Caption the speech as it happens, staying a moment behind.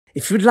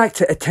If you'd like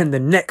to attend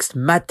the next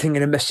Mad Thing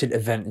in a Masjid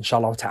event,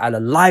 inshallah ta'ala,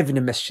 live in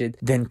the masjid,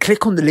 then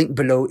click on the link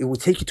below. It will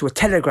take you to a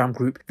Telegram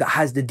group that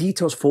has the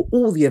details for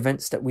all the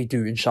events that we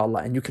do,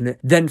 inshallah. And you can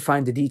then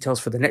find the details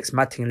for the next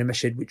Mad Thing in the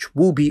Masjid, which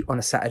will be on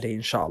a Saturday,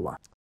 inshallah.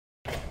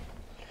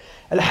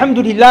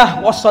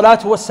 Alhamdulillah,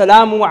 wassalatu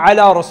wassalamu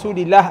ala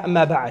rasulillah,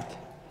 amma ba'd.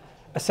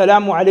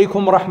 Assalamu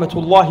alaikum wa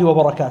rahmatullahi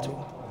wa barakatuh.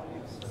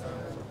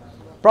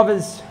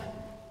 Brothers,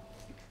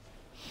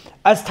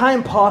 as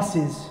time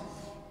passes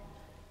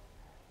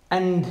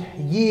and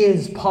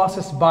years pass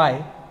us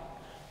by,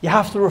 you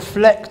have to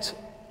reflect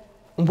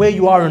on where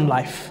you are in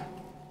life.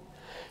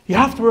 You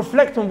have to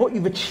reflect on what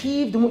you've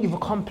achieved and what you've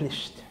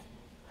accomplished.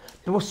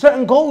 There were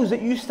certain goals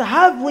that you used to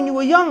have when you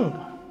were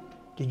young.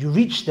 Did you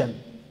reach them?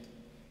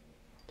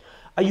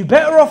 Are you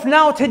better off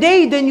now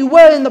today than you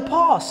were in the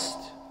past?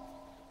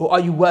 Or are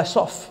you worse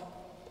off?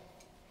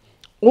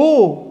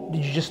 Or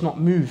did you just not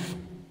move?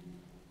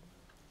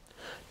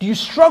 Do you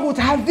struggle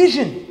to have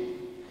vision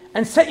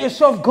and set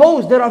yourself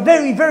goals that are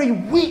very, very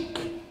weak,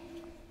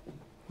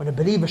 when a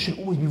believer should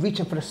always be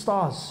reaching for the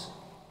stars?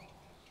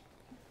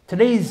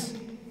 Today's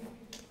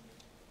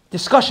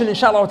discussion,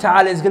 inshallah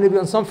ta'ala, is going to be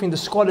on something the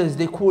scholars,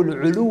 they call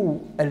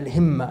ulu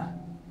al-himma,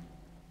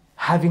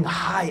 having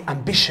high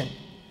ambition.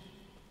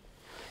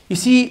 You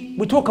see,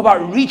 we talk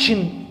about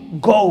reaching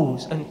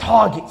goals and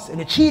targets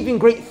and achieving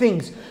great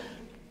things,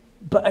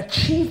 but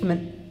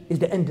achievement is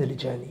the end of the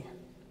journey.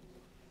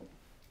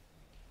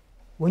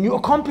 When you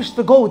accomplish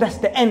the goal, that's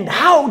the end.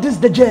 How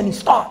does the journey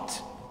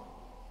start?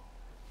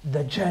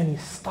 The journey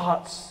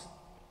starts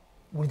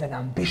with an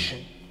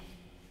ambition.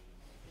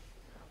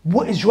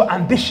 What is your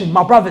ambition,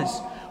 my brothers?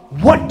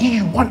 What do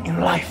you want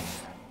in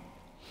life?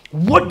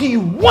 What do you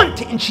want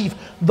to achieve?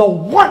 The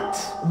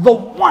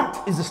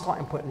want is the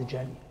starting point of the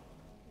journey.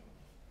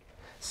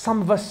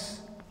 Some of us,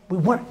 we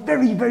want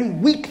very, very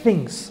weak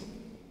things.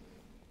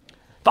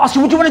 If I ask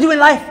you, what do you want to do in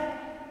life?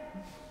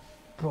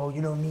 Bro,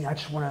 you know me, I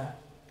just want to,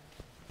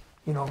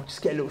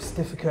 just get a little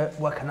certificate,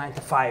 work a 9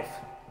 to 5.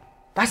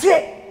 That's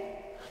it.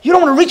 You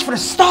don't want to reach for the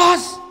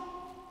stars.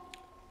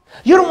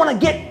 You don't want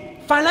to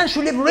get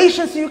financial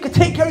liberation so you can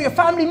take care of your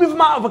family, move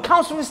them out of a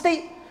council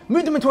estate,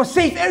 move them into a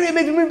safe area,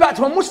 maybe move back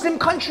to a Muslim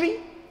country.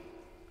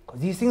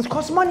 Because these things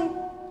cost money.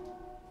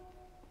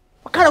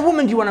 What kind of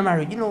woman do you want to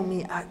marry? You know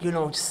me,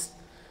 just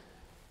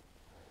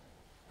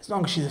as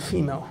long as she's a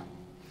female.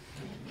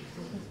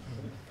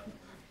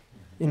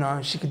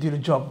 She could do the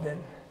job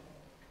then.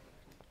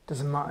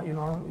 Doesn't matter,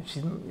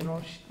 she's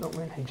not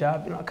wearing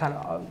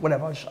hijab,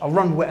 whatever, I'll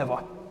run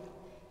whatever.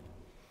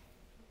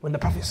 When the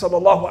Prophet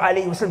sallallahu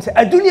alaihi wasallam said,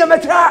 "Adunya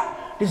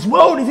mata'," this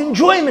world is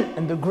enjoyment,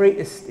 and the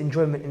greatest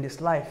enjoyment in this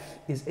life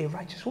is a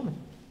righteous woman.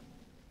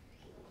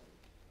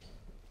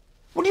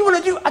 What do you want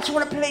to do? I just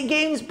want to play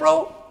games,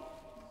 bro.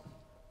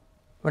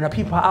 When there are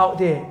people out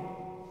there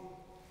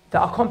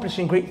that are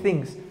accomplishing great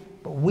things,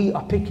 but we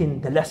are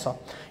picking the lesser.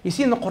 You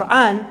see in the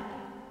Quran,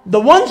 the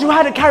ones who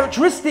had a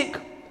characteristic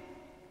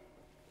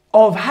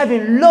of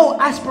having low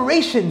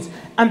aspirations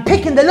and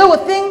picking the lower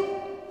thing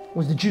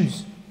was the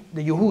Jews,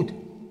 the Yahud.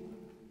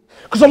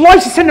 Because Allah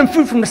used to send them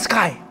food from the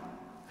sky.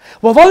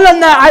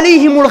 وَظَلَّلْنَا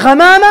عَلَيْهِمُ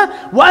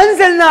الْغَمَامَ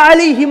وَأَنزَلْنَا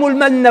عَلَيْهِمُ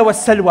الْمَنَّ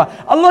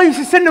وَالسَّلْوَى. Allah used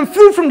to send them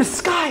food from the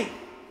sky.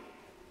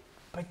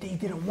 But they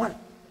didn't want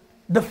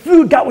the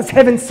food that was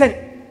heaven sent.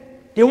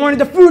 They wanted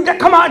the food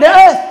that come out of the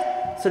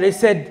earth. So they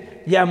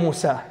said, Ya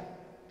Musa.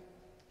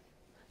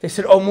 They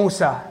said, Oh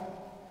Musa,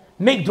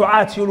 make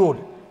dua to your Lord.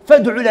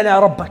 فَادْعُ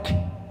لَنَا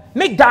رَبَّكَ.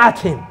 Make dua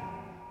to him.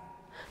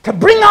 To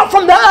bring out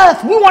from the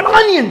earth, we want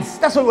onions.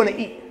 That's what we want to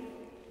eat.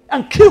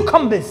 And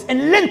cucumbers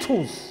and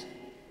lentils.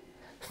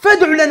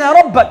 فَادْعُ لَنَا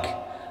رَبَّكَ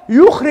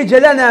يُخْرِجَ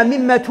لَنَا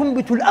مِمَّا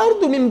تُنْبِتُ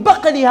الْأَرْضُ مِنْ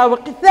بَقَلِهَا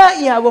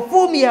وَقِثَائِهَا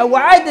وَفُومِهَا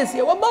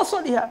وَعَدَسِهَا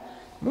وَبَصَلِهَا.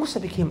 Musa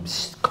became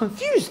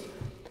confused.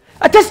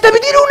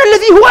 أَتَسْتَبْدِلُونَ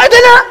الَّذِي هُوَ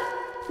أَدْنَى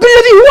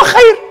بِالَّذِي هُوَ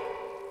خَيْرٌ.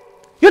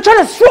 You're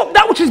trying to swap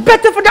that which is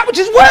better for that which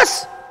is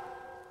worse.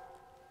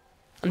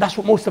 And that's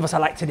what most of us are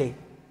like today.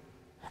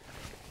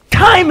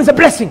 Time is a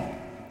blessing.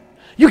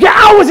 You get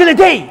hours in a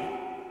day.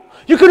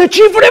 You can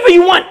achieve whatever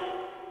you want.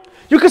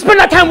 You can spend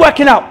that time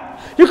working out.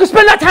 You can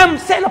spend that time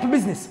setting up a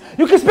business.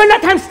 You can spend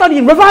that time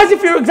studying, revising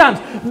for your exams.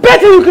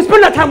 Better, you can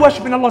spend that time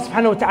worshipping Allah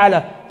subhanahu wa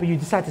ta'ala, but you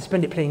decide to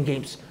spend it playing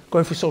games,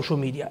 going through social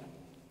media.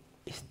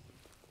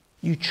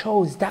 You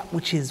chose that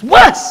which is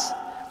worse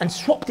and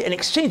swapped it and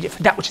exchanged it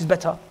for that which is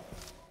better.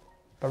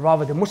 But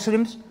rather, the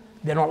Muslims,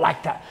 they're not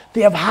like that.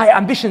 They have high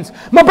ambitions.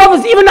 My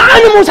brothers, even the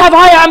animals have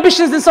higher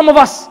ambitions than some of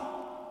us.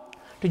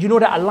 Did you know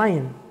that a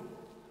lion,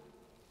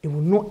 it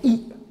will not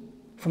eat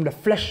from the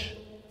flesh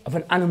of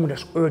an animal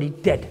that's already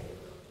dead?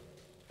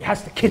 It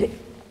has to kill it.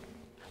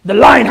 The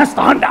lion has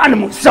to hunt the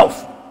animal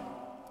itself.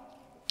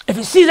 If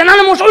it sees an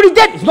animal that's already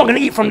dead, it's not going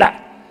to eat from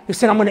that. He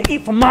said, I'm going to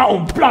eat from my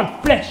own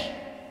blood, flesh.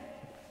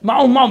 My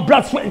own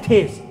blood, sweat and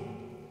tears.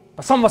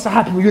 But some of us are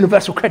happy with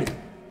universal credit.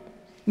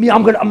 Me,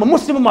 I'm a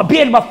Muslim with my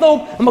beard, my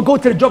thobe. I'm going to go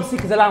to the job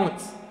seekers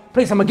allowance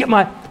place. I'm going to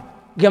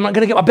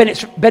get my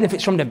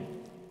benefits from them.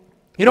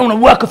 You don't want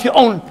to work off your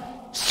own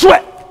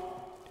sweat.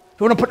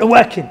 You want to put the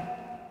work in.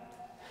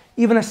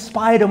 Even a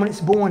spider, when it's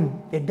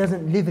born, it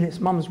doesn't live in its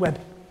mum's web.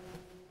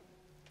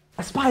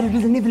 A spider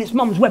doesn't live in its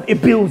mum's web.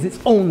 It builds its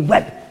own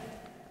web.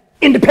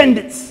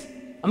 Independence.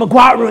 I'm going to go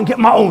out there and get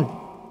my own.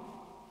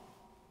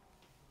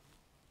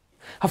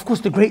 Of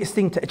course, the greatest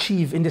thing to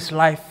achieve in this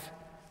life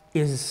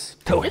is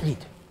tawheed.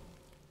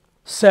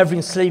 Slavery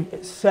and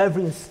servitude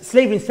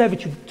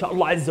to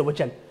Allah Azza wa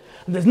Jal.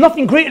 And there's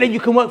nothing greater that you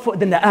can work for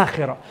than the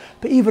akhirah.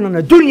 But even on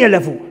a dunya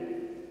level,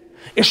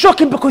 it's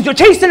shocking because you're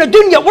chasing a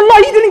dunya. Wallah,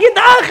 you didn't get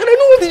the akhirah.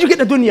 No, did you get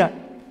the dunya?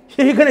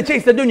 You're going to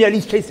chase the dunya, at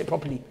least chase it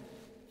properly.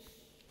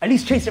 At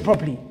least chase it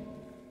properly.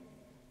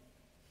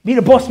 Be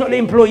the boss, not the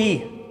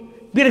employee.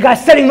 Be the guy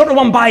selling, not the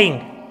one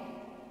buying.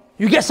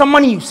 You get some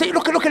money, you say,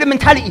 look at the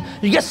mentality.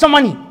 You get some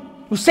money,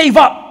 you save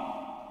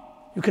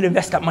up. You can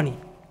invest that money.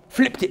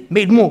 Flipped it,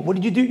 made more. What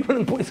did you do? You went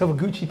and bought yourself a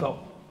Gucci belt.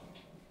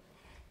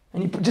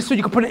 And just so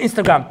you can put it on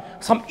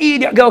Instagram. Some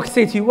idiot girl can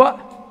say to you, what?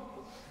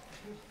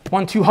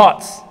 1, 2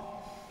 hearts.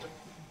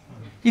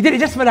 You did it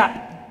just for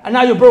that. And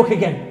now you're broke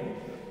again.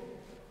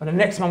 But the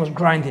next man was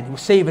grinding. He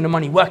was saving the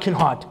money, working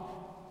hard.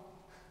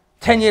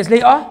 10 years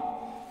later,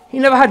 he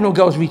never had no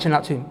girls reaching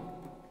out to him.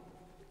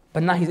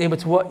 But now he's able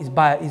to what?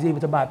 He's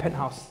able to buy a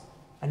penthouse.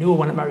 And they all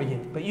want to marry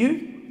him. But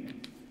you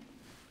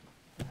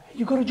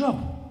got a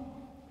job.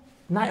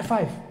 9 to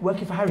 5,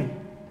 working for Harry.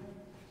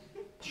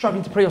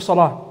 Struggling to pray your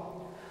salah.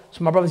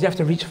 So my brothers, you have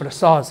to reach for the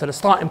stars. So the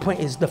starting point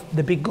is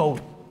the big goal.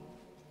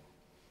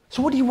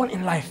 So what do you want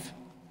in life?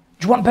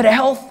 Do you want better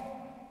health?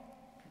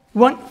 You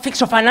want to fix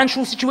your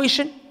financial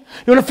situation?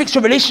 You want to fix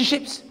your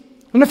relationships?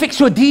 You want to fix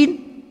your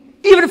deen?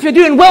 Even if you're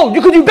doing well,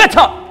 you could do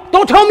better.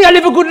 Don't tell me I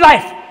live a good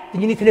life.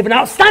 Then you need to live an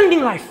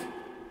outstanding life.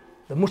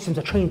 The Muslims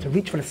are trained to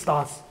reach for the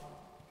stars.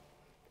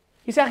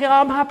 You say,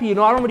 I'm happy, I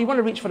don't really want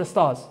to reach for the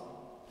stars.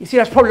 You see,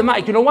 that's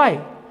problematic. You know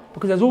why?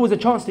 Because there's always a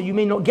chance that you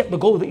may not get the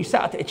goal that you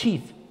set out to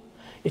achieve.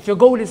 If your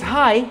goal is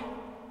high,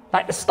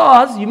 like the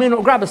stars, you may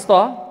not grab a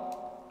star,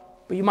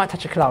 but you might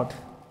touch a cloud.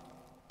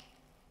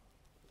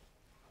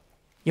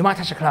 You might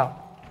touch a cloud.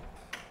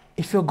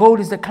 If your goal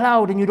is the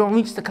cloud and you don't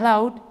reach the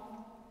cloud,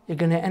 you're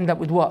going to end up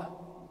with what?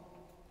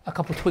 A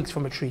couple of twigs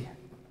from a tree.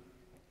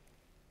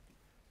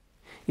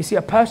 You see,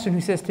 a person who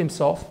says to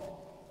himself,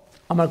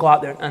 I'm going to go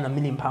out there and earn £1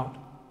 million. I'm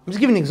just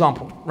giving an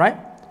example, right?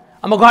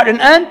 I'm going to go out there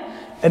and earn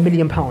 £1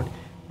 million.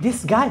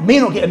 This guy may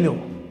not get a mil,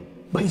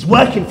 but he's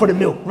working for the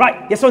mil,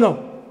 right? Yes or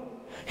no?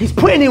 He's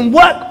putting in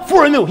work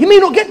for a mil. He may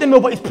not get the mil,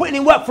 but he's putting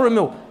in work for a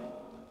mil.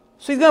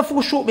 So he's going to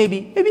fall short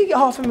maybe. Maybe he get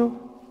 $500,000.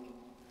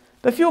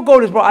 But if your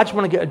goal is, bro, I just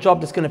want to get a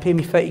job that's going to pay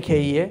me 30k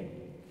a year,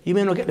 you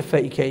may not get the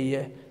 30k a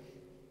year,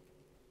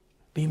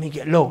 but you may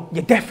get low.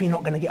 You're definitely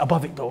not going to get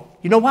above it though.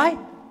 You know why?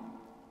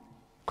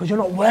 Because you're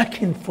not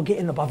working for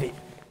getting above it.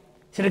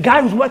 So the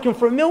guy who's working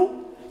for a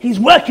mil, he's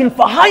working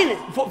for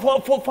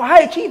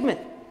high achievement.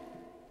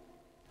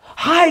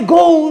 High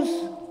goals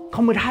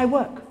come with high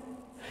work.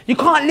 You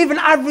can't live an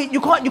average, you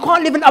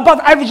can't live an above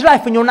average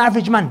life when you're an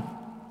average man.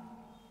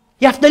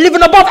 You have to live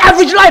an above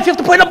average life, you have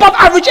to put in above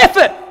average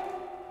effort.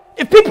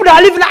 If people that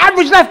are living an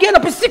average life getting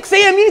up at 6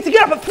 a.m, you need to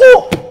get up at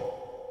 4.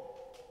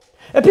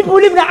 If people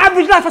who live an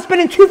average life are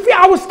spending 2-3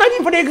 hours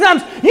studying for the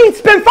exams, you need to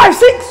spend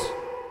 5-6.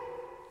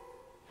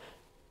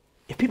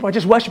 If people are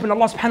just worshipping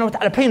Allah subhanahu wa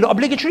ta'ala, praying the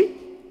obligatory,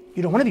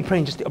 you don't want to be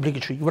praying just the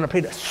obligatory, you want to pray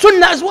the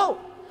sunnah as well.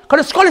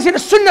 Because the scholars say the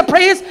sunnah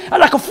prayers are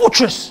like a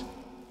fortress.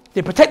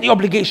 They protect the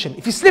obligation.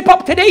 If you slip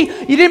up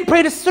today, you didn't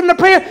pray the sunnah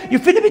prayer, you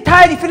feel a bit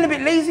tired, you feel a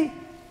bit lazy,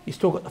 you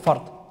still got the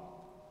fard.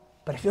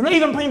 But if you're not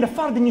even praying the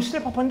fard and you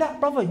slip up on that,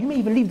 brother, you may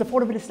even leave the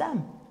fard of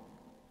Islam.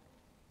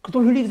 Because the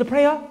one who leaves the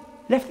prayer,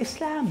 left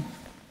Islam.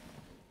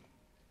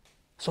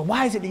 So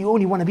why is it that you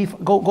only want to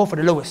go for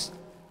the lowest?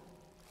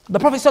 The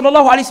Prophet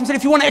ﷺ said,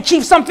 if you want to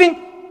achieve something,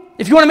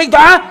 if you want to make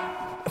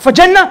dua for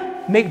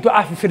Jannah, make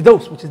dua for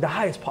Firdaus, which is the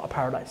highest part of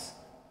paradise.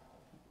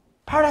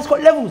 Paradise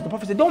got levels. The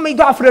Prophet said, don't make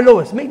dua for the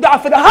lowest, make dua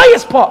for the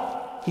highest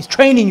part. He's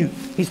training you.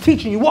 He's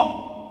teaching you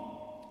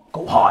what?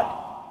 Go hard.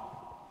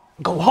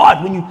 Go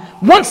hard. When you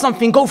want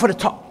something, go for the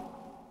top.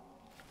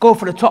 Go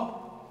for the top.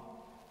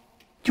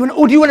 Do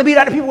you want to be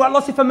like the people where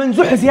Allah said, فَمَنْ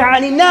زُحْزِهَ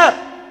عَنِ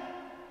النَّارِ?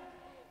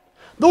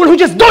 The one who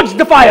just dodged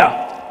the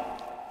fire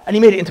and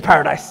he made it into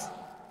paradise.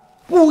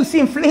 Oh, we see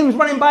him flames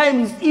running by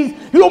him.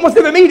 He almost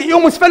never made it. He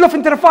almost fell off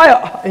into the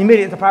fire and he made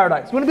it into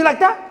paradise. You want to be like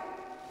that?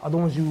 Are the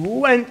ones who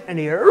went and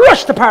they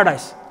rushed to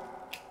paradise.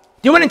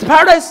 They went into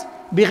paradise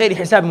بِغَيْرِ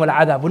حِسَابٍ وَلَا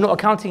عَذَابٍ. We're not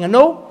accounting and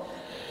no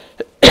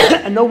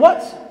and no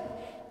what?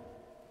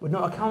 We're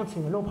not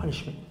accounting and no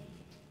punishment.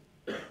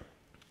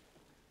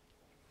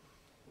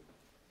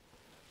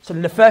 So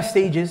the first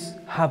stage is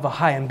have a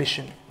high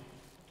ambition.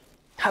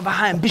 Have a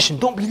high ambition.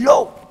 Don't be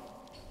low.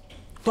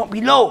 Don't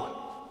be low.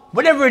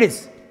 Whatever it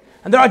is.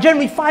 And there are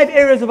generally 5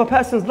 areas of a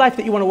person's life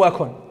that you want to work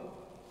on.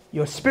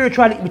 Your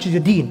spirituality, which is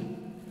your deen.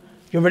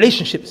 Your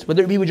relationships,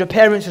 whether it be with your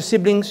parents, your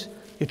siblings,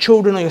 your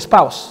children, or your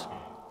spouse.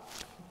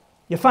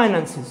 Your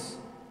finances.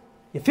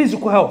 Your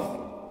physical health.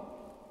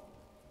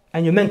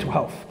 And your mental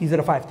health. These are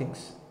the 5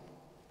 things.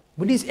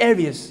 With these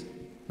areas,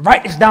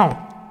 write this down.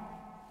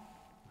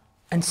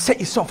 And set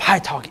yourself high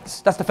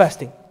targets. That's the first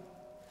thing.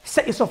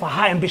 Set yourself a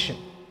high ambition.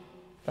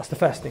 That's the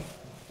first thing.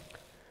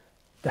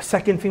 The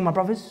second thing, my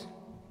brothers,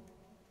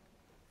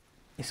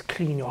 is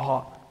clean your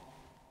heart.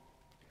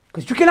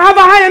 Because you can have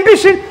a high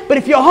ambition, but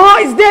if your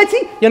heart is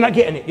dirty, you're not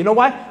getting it. You know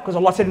why? Because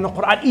Allah said in the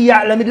Quran,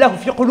 إِيَعْلَمِ اللَّهُ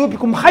فِي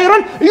قُلُوبِكُمْ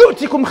خَيْرًا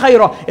يُؤْتِكُمْ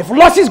خَيْرًا. If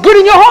Allah sees good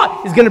in your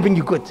heart, He's going to bring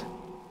you good.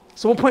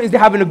 So what point is there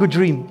having a good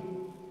dream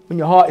when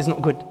your heart is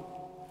not good?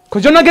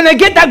 Because you're not going to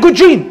get that good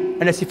dream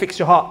unless you fix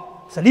your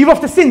heart. So leave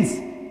off the sins.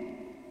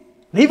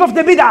 Leave off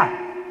the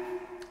bid'ah.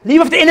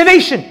 Leave off the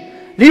innovation.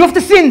 Leave off the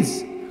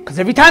sins. Because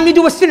every time you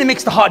do a sin, it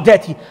makes the heart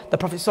dirty. The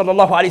Prophet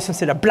ﷺ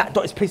said a black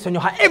dot is placed on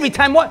your heart every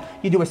time what?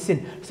 You do a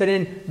sin. So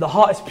then the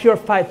heart is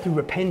purified through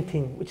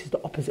repenting, which is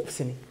the opposite of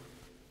sinning.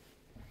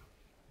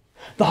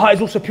 The heart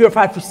is also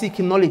purified through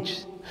seeking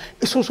knowledge.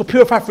 It's also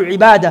purified through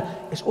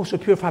ibadah. It's also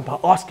purified by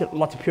asking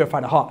Allah to purify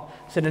the heart.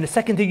 So then the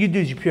second thing you do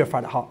is you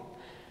purify the heart.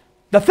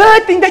 The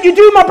third thing that you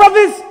do, my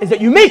brothers, is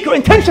that you make your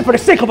intention for the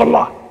sake of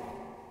Allah.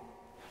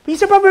 But you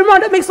say, Brother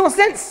Imran, that makes no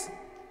sense.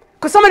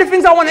 Because some of the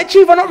things I want to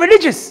achieve are not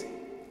religious.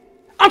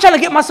 I'm trying to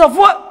get myself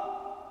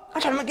what?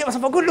 I'm trying to get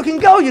myself a good looking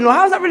girl, you know.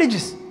 How is that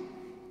religious?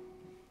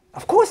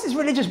 Of course it's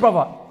religious,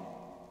 brother.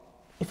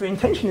 If your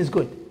intention is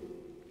good.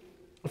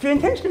 If your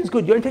intention is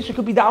good, your intention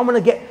could be that I want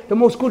to get the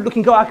most good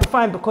looking girl I can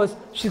find because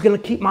she's going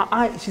to keep my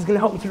eye, she's going to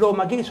help me to lower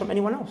my gaze from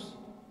anyone else.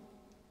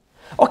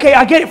 Okay,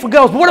 I get it for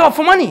girls, but what about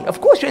for money? Of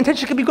course your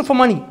intention could be good for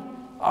money.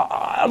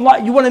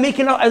 You want to make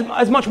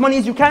as much money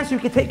as you can so you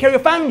can take care of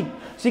your family.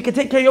 So you can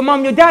take care of your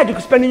mom, your dad, you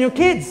can spend on your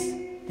kids.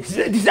 This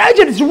is ajr,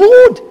 this is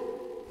reward.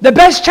 The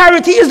best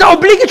charity is the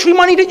obligatory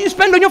money that you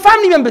spend on your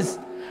family members.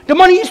 The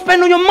money you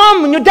spend on your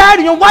mom, and your dad,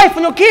 and your wife,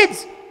 and your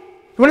kids.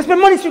 You want to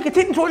spend money so you can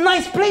take them to a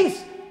nice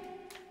place.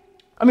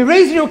 I mean,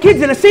 raising your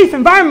kids in a safe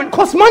environment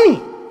costs money.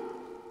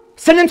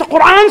 Sending them to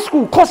Quran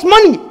school costs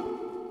money.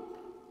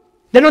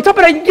 Then on top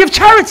of that, you give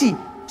charity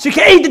so you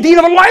can aid the deen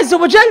of Allah Azza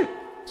wa Jal.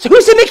 So who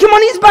said making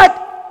money is bad?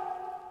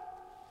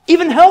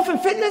 Even health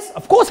and fitness?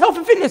 Of course health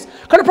and fitness.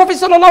 Because the Prophet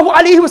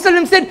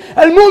ﷺ said,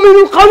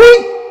 Al-Mu'min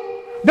al-Qawi,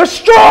 the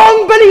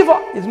strong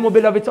believer, is more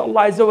beloved to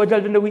Allah Azza wa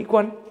Jal than the weak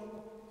one.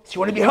 So you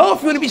want to be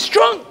healthy, you want to be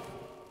strong,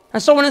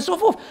 and so on and so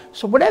forth.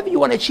 So whatever you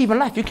want to achieve in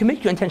life, you can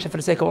make your intention for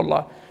the sake of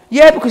Allah.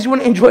 Yeah, because you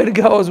want to enjoy the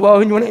girl as well,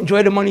 and you want to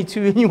enjoy the money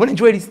too, and you want to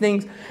enjoy these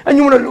things, and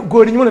you want to look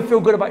good, and you want to feel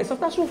good about yourself.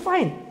 That's all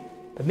fine.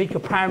 But make your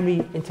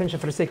primary intention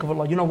for the sake of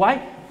Allah. You know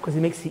why? Because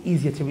it makes it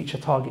easier to reach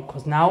your target.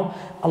 Because now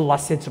Allah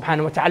said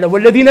subhanahu wa ta'ala,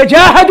 وَالَّذِينَ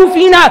جَاهَدُوا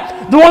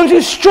فِينَا, the ones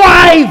who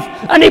strive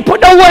and they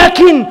put their work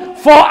in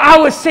for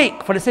our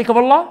sake, for the sake of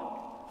Allah.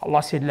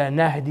 Allah said,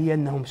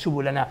 لَنَهْدِيَنَّهُمْ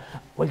سُبُلَنَا,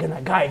 we're going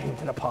to guide you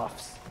to the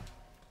paths.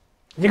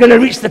 You're going to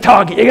reach the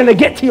target. You're going to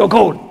get to your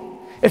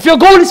goal. If your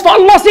goal is for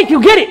Allah's sake,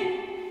 you get it.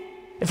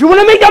 If you want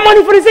to make that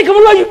money for the sake of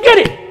Allah, you get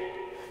it.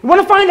 You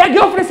want to find that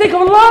girl for the sake of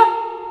Allah,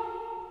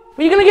 what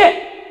are you going to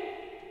get?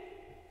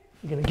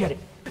 You're going to get it.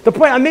 The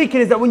point I'm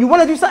making is that when you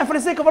want to do something for the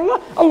sake of Allah,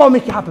 Allah will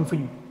make it happen for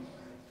you.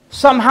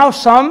 Somehow,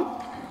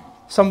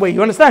 some way.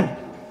 You understand?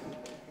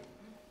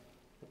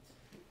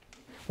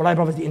 Wallahi,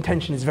 brothers, the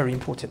intention is very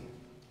important.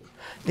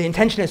 The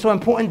intention is so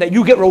important that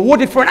you get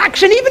rewarded for an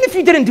action even if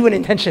you didn't do an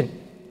intention.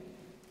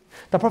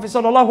 The Prophet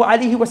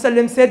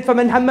ﷺ said,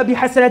 فَمَنْ هَمَّ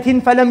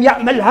بِحَسَنَةٍ فَلَمْ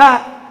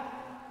يَعْمَلْهَا.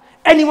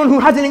 Anyone who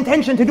has an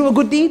intention to do a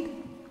good deed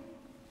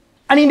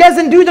and he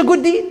doesn't do the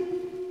good deed,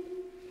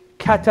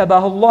 كَتَبَهُ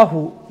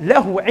اللَّهُ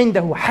لَهُ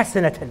عِنْدَهُ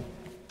حَسَنَةً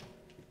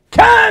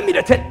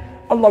كَامِلَةً.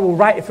 Allah will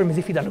write it for him as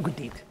if he done a good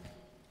deed.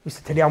 You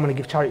said, today I'm going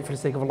to give charity for the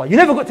sake of Allah. You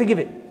never got to give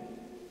it.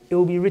 It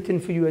will be written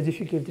for you as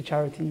if you gave the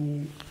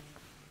charity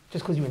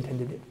just because you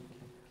intended it.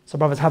 So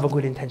brothers, have a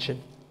good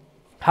intention.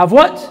 Have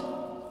what?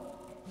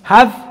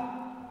 Have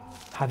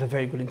a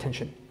very good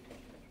intention.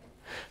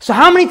 So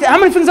how many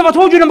things have I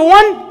told you? Number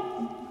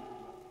one,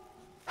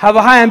 have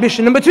a high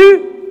ambition. Number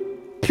two,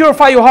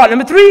 purify your heart.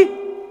 Number three,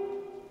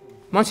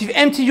 once you've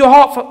emptied your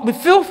heart with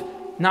filth,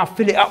 now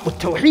fill it up with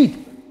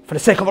tawheed for the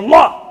sake of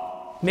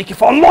Allah. Make it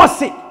for Allah's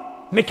sake.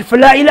 Make it for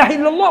la ilaha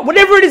illallah.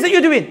 Whatever it is that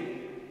you're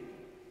doing.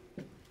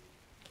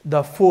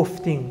 The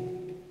fourth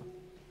thing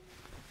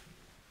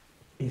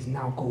is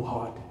now go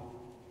hard.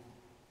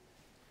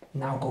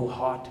 Now go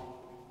hard.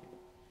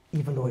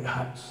 Even though it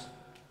hurts.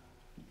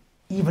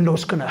 Even though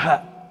it's going to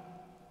hurt.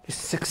 This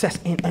success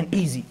ain't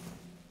easy.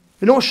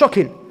 You know what's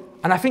shocking?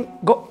 And I think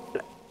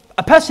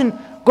a person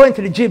going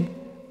to the gym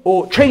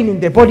or training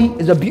their body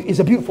is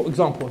a beautiful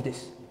example of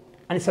this.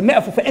 And it's a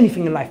metaphor for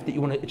anything in life that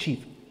you want to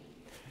achieve.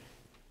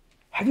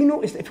 Have you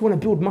noticed that if you want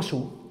to build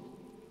muscle,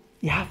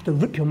 you have to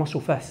rip your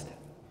muscle first?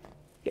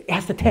 It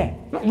has to tear.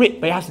 Not rip,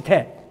 but it has to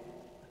tear.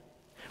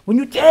 When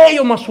you tear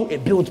your muscle,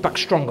 it builds back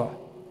stronger.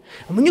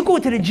 And when you go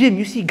to the gym,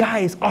 you see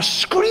guys are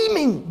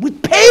screaming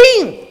with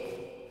pain.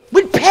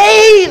 With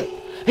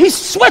pain. He's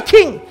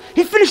sweating.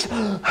 He finished.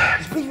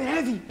 He's breathing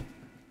heavy.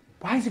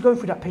 Why is he going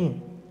through that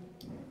pain?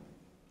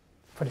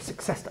 For the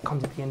success that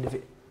comes at the end of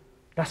it.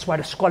 That's why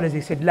the scholars,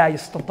 they said, لا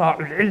يستطاع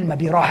العلم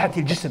براحة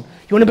الجسم.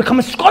 You want to become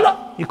a scholar?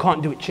 You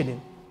can't do it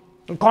chilling.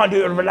 You can't do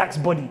it with a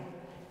relaxed body.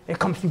 It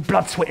comes through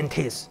blood, sweat and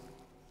tears.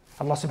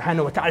 Allah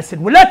subhanahu wa ta'ala said,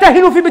 وَلَا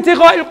تَهِنُوا فِي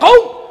ابْتِغَاءِ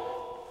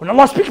الْقَوْمِ When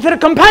Allah speaks to the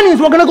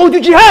companions, we're going to go do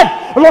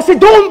jihad. Allah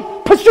said,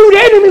 don't pursue the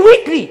enemy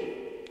weakly.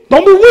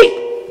 Don't be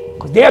weak.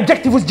 Because their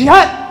objective was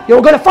jihad. They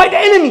were going to fight the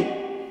enemy.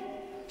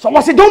 So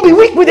Allah said, don't be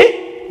weak with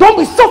it. Don't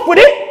be soft with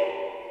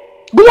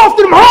it. Go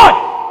after them hard.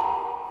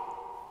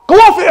 Go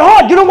after it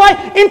hard. You know why?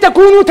 إِن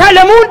تَكُونُوا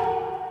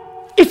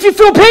تَعْلَمُونَ. If you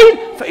feel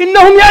pain,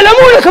 فَإِنَّهُمْ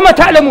يَعْلَمُونَ كَمَا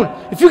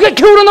تَعْلَمُونَ. If you get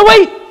killed on the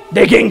way,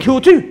 they're getting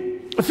killed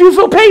too. If you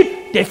feel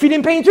pain, they're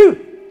feeling pain too.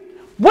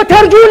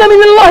 وَتَرْجُونَ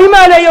مِنَ اللَّهِ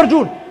مَا لَا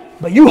يَرْجُونَ.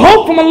 But you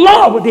hope from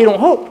Allah what they don't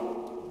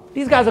hope.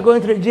 These guys are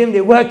going to the gym,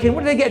 they're working.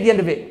 What do they get at the end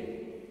of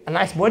it? A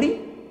nice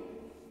body?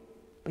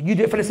 But you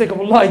do it for the sake of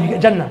Allah, you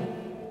get Jannah.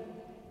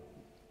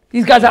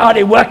 These guys are out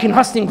there working,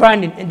 hustling,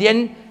 grinding. In the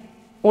end,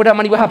 all that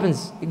money, what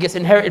happens? It gets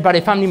inherited by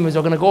their family members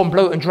who are going to go and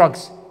blow it on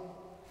drugs.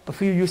 But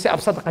for you, you set up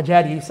sadaqah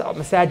jariyah, you set up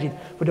masajid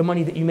with the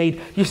money that you made.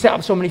 You set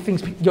up so many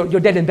things. You're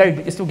dead and buried,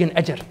 but you're still getting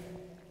ajr.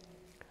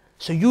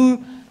 So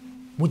you,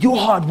 with your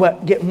hard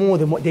work, get more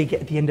than what they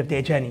get at the end of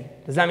their journey.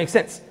 Does that make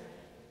sense?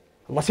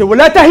 Allah said,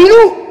 وَلَا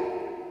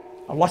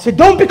تَهِنُوا. Allah said,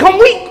 don't become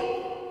weak.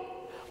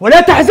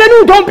 وَلَا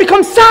تَحْزَنُوا. Don't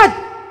become sad.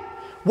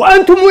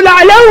 وَأَنْتُمُ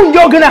الْأَعْلَوْنَ.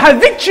 You're going to have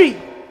victory.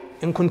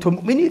 إِن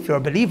كُنْتُم مُؤْمِنِينَ. If you're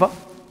a believer,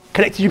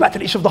 connecting you back to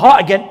the issue of the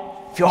heart again.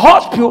 If your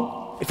heart's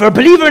pure, if you're a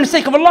believer in the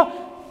sake of Allah,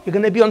 you're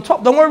going to be on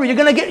top. Don't worry, you're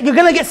going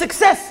to get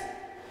success.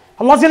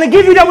 Allah's going to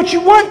give you that which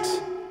you want.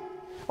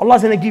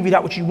 Allah's going to give you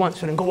that which you want.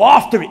 So then go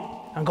after it,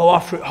 and go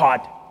after it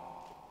hard.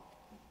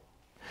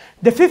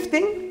 The fifth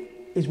thing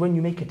is when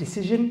you make a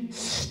decision,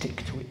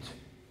 stick to it.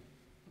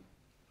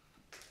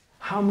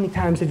 How many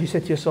times have you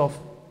said to yourself,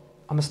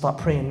 I'm going to start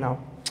praying now,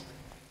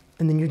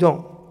 and then you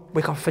don't?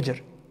 Wake up Fajr.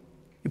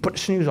 You put the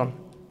snooze on,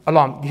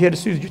 alarm, you hear the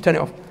snooze, you turn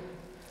it off.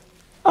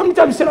 How many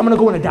times you said, I'm going to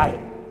go on a diet?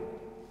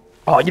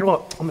 Oh, you know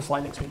what, I'm going to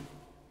slide next week.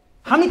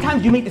 How many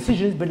times do you make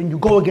decisions, but then you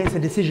go against the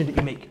decision that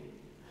you make?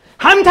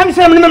 How many times you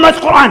say, I'm going to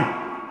memorize Quran,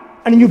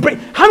 and then you break?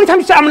 How many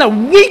times you say, I'm going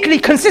to weekly,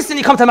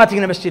 consistently come to Matik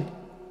in the masjid,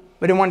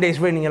 but then one day it's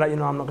raining, you're like,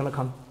 I'm not going to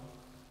come.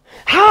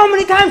 How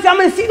many times you say, I'm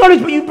going to seek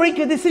knowledge, but you break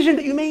your decision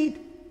that you made?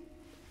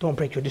 Don't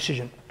break your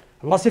decision.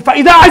 Allah said,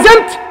 فَإِذَا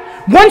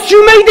عَزَمْتَ. Once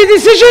you made the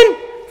decision,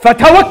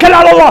 فَتَوَكَّلْ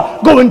عَلَى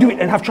اللَّهِ. Go and do it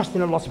and have trust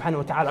in Allah subhanahu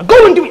wa ta'ala.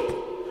 Go and do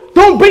it.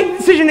 Don't break the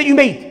decision that you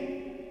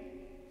made.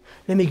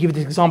 Let me give you the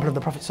example of the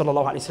Prophet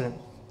sallallahu alaihi wasallam.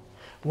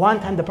 One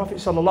time the Prophet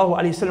sallallahu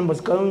alaihi wasallam was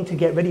going to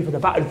get ready for the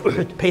battle of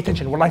Uhud. Pay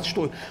attention, wallahi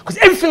story. Because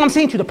everything I'm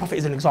saying to you, the Prophet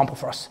is an example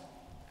for us.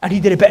 And he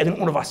did it better than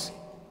all of us.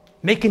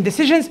 Making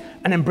decisions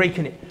and then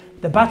breaking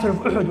it. The battle of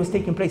Uhud was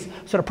taking place.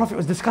 So the Prophet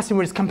was discussing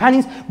with his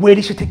companions where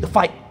they should take the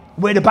fight,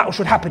 where the battle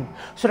should happen.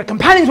 So the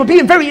companions were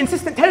being very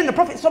insistent, telling the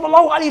Prophet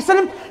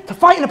ﷺ to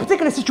fight in a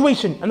particular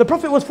situation. And the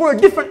Prophet was for a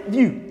different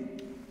view.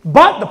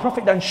 But the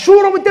Prophet done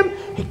shura with them,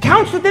 he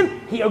counseled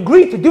them, he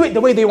agreed to do it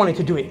the way they wanted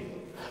to do it.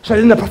 So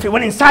then the Prophet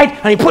went inside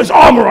and he put his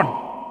armor on.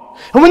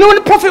 And when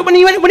the Prophet, when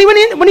he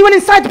went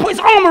inside to put his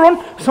armor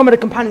on, some of the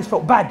companions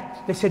felt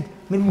bad. They said,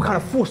 maybe we kind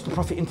of forced the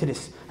Prophet into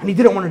this. And he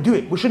didn't want to do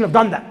it. We shouldn't have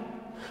done that.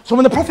 So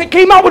when the Prophet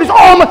came out with his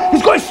armor,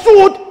 he's got his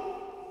sword.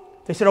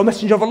 They said, oh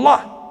Messenger of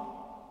Allah,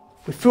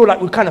 we feel like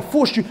we kind of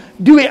forced you.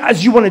 Do it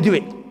as you want to do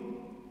it.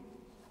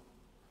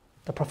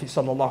 The Prophet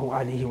sallallahu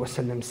alaihi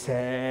wasallam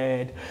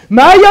said,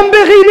 "Ma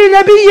yanbaghi li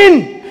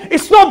nabiyyin."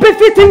 It's not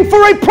befitting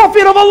for a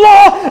prophet of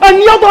Allah an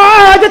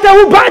yada'a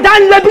adatahu ba'da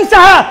an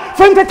labisaha,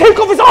 for him to take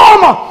off his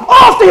armor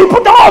after he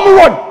put the armor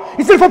on.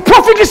 He said, if a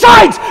prophet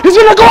decides he's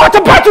going to go out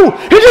to battle,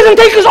 he doesn't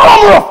take his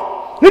armor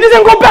off. He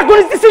doesn't go back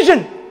on his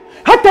decision.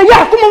 Hatta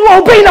yahkum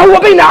Allahu baynahu wa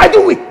bayna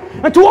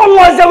aduwwi, until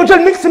Allah Azza wa Jal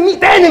makes him meet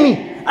the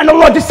enemy. And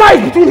Allah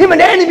decides between him and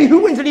the enemy who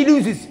wins and he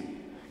loses.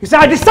 He said,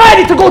 I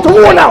decided to go to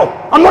war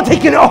now. I'm not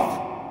taking it off.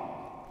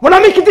 When I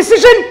make a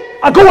decision,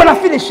 I go and I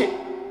finish it.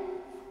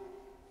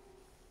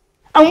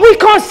 And we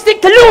can't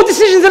stick to little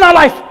decisions in our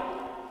life.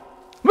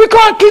 We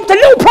can't keep the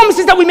little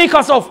promises that we make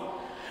ourselves.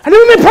 And then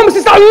we make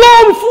promises to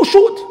Allah, we fall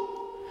short.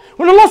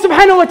 When Allah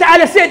subhanahu wa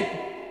ta'ala said,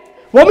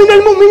 وَمِنَ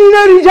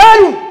الْمُؤْمِنِينَ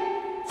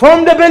رِجَالٌ.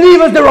 From the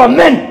believers there are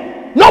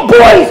men, not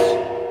boys,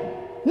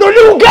 not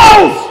little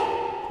girls.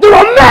 There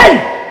are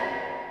men.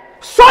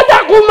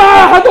 صَدَقُوا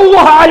مَا عَهَدُوا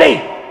اللَّهَ عَلَيْهِ.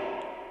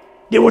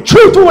 They were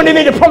truthful when they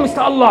made a promise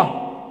to Allah.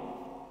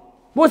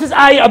 What was this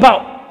ayah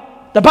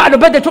about? The battle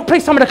of Badr took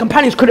place, some of the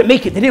companions couldn't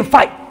make it, they didn't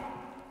fight.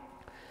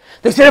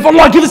 They said, if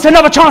Allah gives us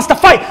another chance to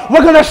fight,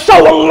 we're going to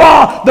show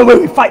Allah the way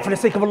we fight for the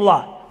sake of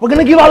Allah. We're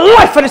going to give our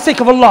life for the sake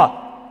of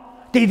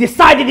Allah. They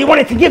decided they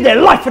wanted to give their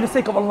life for the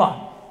sake of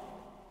Allah.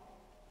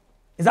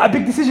 Is that a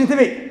big decision to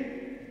make?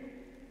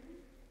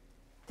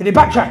 Did they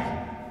backtrack?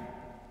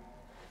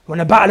 When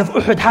the battle of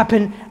Uhud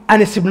happened,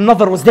 Anas ibn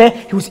Nadhr was there.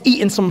 He was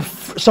eating some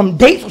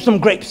dates or some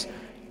grapes.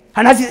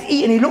 And as he's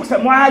eating, he looks at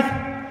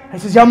Mu'adh. He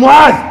says, Ya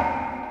Mu'adh.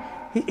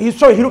 He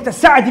looked at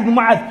Sa'ad ibn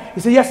Mu'adh.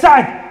 He said, Ya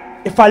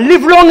Sa'ad, if I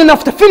live long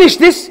enough to finish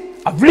this,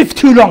 I've lived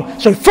too long.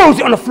 So he throws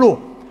it on the floor.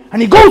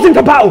 And he goes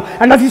into battle.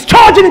 And as he's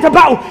charging into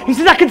battle, he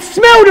says, I can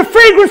smell the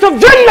fragrance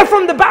of Jannah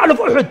from the battle of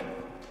Uhud.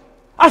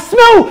 I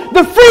smell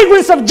the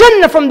fragrance of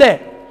Jannah from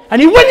there.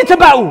 And he went into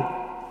battle.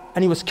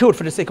 And he was killed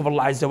for the sake of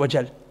Allah Azza wa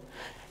Jal.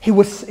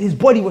 His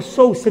body was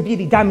so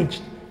severely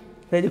damaged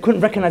that they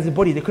couldn't recognize his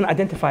body, they couldn't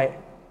identify it.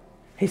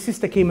 His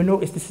sister came and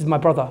noticed this is my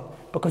brother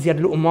because he had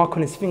a little mark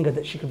on his finger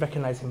that she could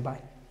recognize him by.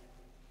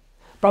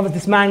 Brothers,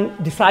 this man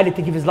decided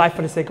to give his life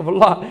for the sake of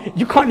Allah.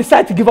 You can't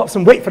decide to give up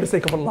some weight for the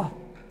sake of Allah.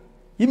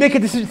 You make a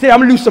decision, today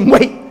I'm going to lose some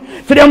weight.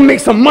 Today I'm going to make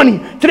some money.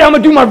 Today I'm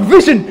going to do my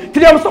vision.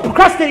 Today I'm going to stop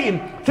procrastinating.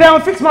 Today I'm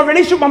going to fix my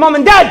relationship with my mom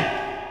and dad.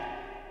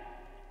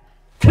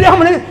 Today I'm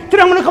going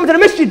to come to the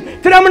masjid.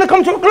 Today I'm going to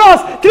come to a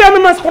class. Today I'm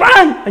going to memorize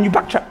Quran. And you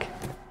backtrack.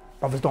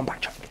 Brothers, don't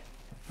backtrack.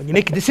 When you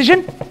make a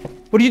decision,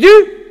 what do you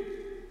do?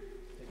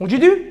 What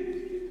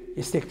do?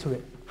 You stick to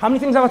it. How many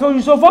things have I told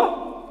you so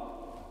far?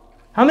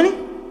 How many?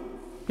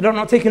 You're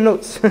not taking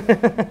notes.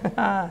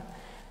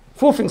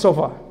 4 things so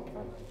far.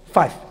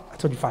 5. I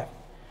told you 5.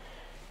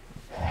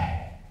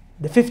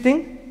 The 5th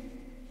thing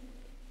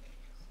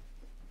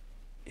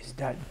is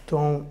that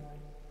don't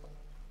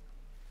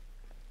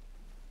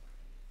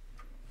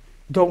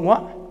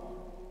what?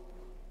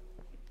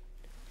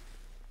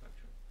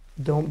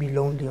 Don't be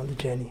lonely on the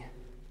journey.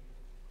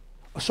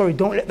 Oh, sorry,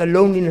 don't let the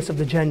loneliness of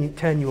the journey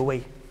turn you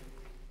away.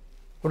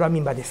 What do I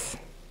mean by this?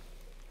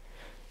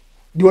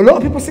 Do a lot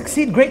of people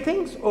succeed great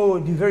things,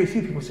 or do very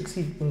few people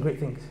succeed in great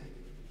things?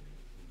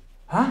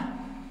 Huh?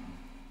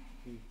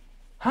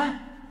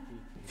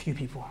 Few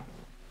people.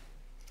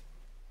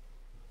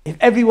 If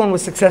everyone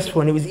was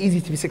successful and it was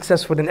easy to be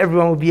successful, then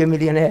everyone would be a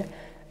millionaire.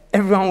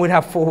 Everyone would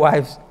have 4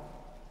 wives.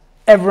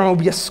 Everyone would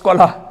be a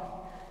scholar.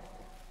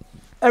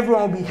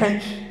 Everyone would be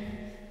hench.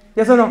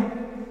 Yes or no?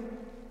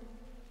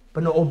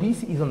 But no,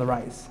 obesity is on the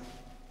rise.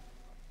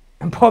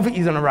 And poverty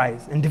is on the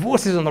rise. And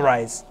divorce is on the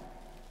rise.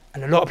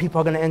 And a lot of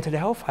people are going to enter the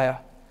hellfire,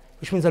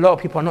 which means a lot of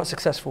people are not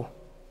successful.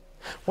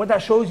 What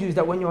that shows you is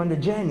that when you're on the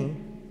journey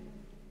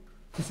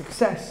to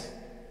success,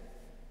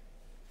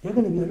 you're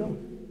going to be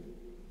alone.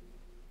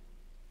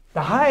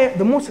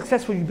 The more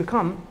successful you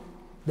become,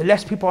 the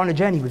less people are on the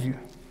journey with you.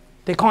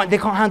 They can't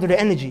handle the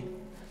energy.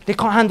 They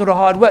can't handle the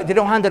hard work. They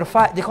don't handle the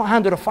fight. They can't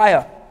handle the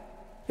fire.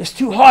 It's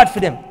too hard for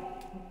them.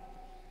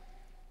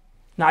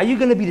 Now, are you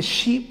going to be the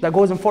sheep that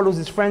goes and follows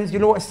his friends? You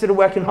know what? Instead of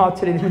working hard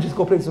today, let me just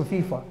go play some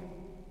FIFA.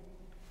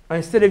 Or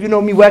instead of,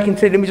 me working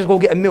today, let me just go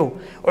get a meal.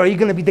 Or are you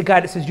going to be the guy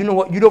that says, you know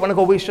what? You don't want to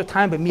go waste your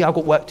time, but me, I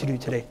got work to do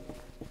today.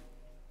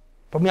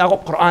 But me, I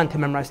got Quran to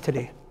memorize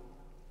today.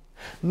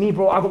 Me,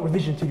 bro, I got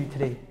revision to do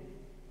today.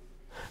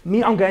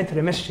 Me, I'm going to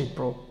the masjid,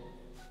 bro.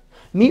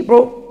 Me,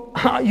 bro,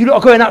 you lot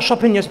are going out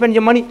shopping, you're spending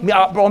your money. Me,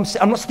 bro,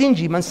 I'm not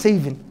stingy, man's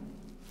saving.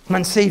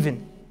 Man's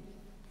saving.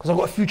 Because I've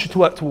got a future to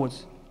work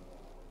towards.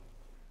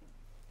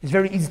 It's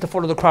very easy to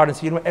follow the crowd and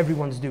say, you know what,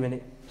 everyone's doing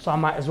it, so I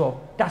might as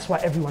well. That's why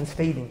everyone's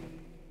failing.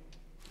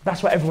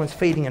 That's why everyone's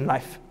failing in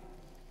life.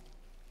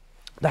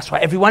 That's why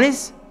everyone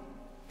is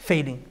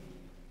failing.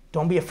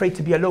 Don't be afraid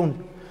to be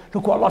alone.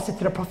 Look what Allah said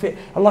to the Prophet.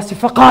 Allah said,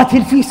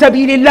 فَقَاتِلْ فِي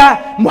سَبِيلِ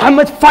اللَّهِ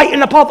Muhammad, fight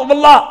in the path of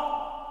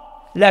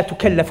Allah. لَا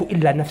تُكَلَّفُ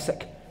إِلَّا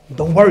نَفْسَكَ.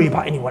 Don't worry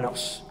about anyone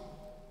else.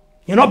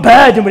 You're not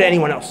burdened with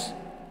anyone else.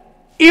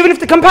 Even if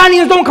the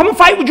companions don't come and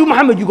fight with you,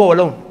 Muhammad, you go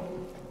alone.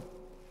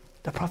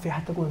 The Prophet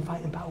had to go and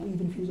fight in battle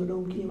even if he was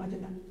alone. Can you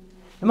imagine that?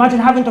 Imagine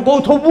having to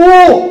go to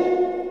war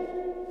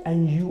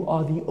and you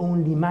are the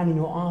only man in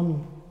your army.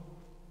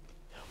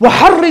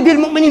 وَحَرِّدِ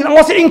الْمُؤْمِنِينَ.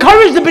 Allah said,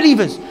 encourage the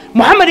believers.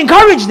 Muhammad,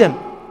 encourage them.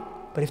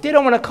 But if they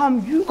don't want to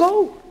come, you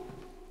go.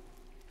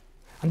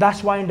 And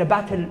that's why in the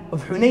battle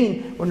of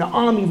Hunayn, when the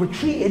army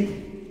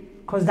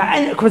retreated, because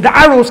the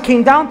arrows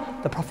came down,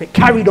 the Prophet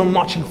carried on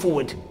marching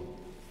forward.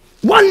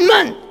 One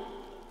man.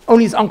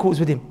 Only his uncle was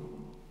with him.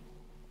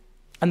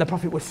 And the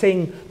Prophet was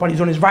saying, while he's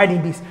on his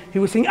riding beast, he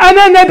was saying,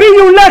 أَنَا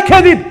نَبِيٌّ لَا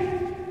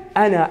كَذِبٌ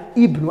أَنَا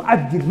إِبْنُ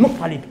عَبْدِ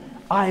الْمُطَّلِبِ.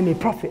 I am a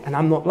prophet and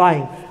I'm not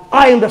lying.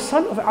 I am the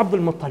son of Abdul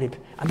Muttalib.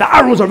 And the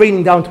arrows are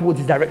raining down towards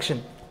his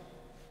direction.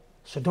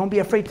 So don't be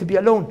afraid to be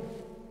alone.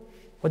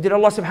 What did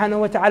Allah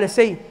subhanahu wa ta'ala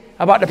say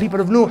about the people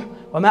of Nuh?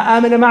 وَمَا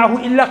آمَنَ مَعَهُ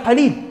إِلَّا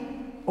قَلِيلٌ.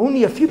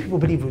 Only a few people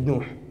believed with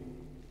Nuh.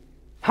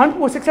 How many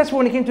people were successful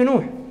when it came to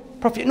Nuh?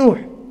 Prophet Nuh.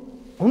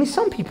 Only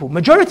some people.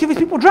 Majority of his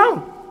people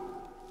drowned.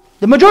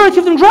 The majority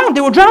of them drowned.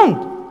 They were drowned.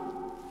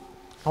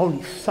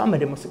 Only some of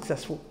them were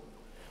successful.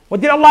 What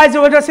did Allah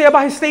Azza wa Jalla say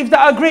about his slaves that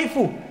are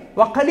grateful?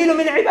 وَقَلِيلٌ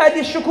مِنْ عِبَادِ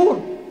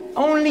الشُّكُورِ.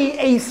 Only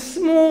a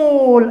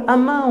small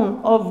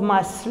amount of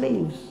my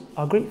slaves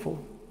are grateful.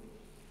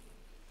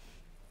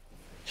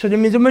 So that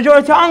means the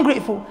majority are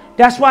ungrateful.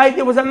 That's why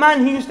there was a man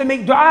who used to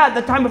make dua at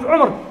the time of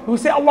Umar. He would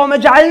say, Allahumma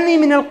ja'alni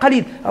min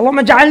al-qalil.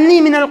 Allahumma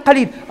ja'alni min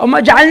al-qalil.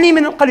 Allahumma ja'alni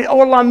min al-qalil.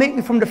 Oh Allah, make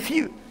me from the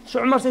few.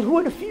 So Umar said, who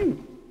are the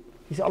few?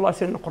 He said, Allah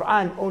said in the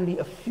Quran, only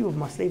a few of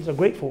my slaves are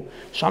grateful.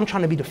 So I'm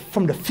trying to be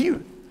from the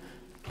few.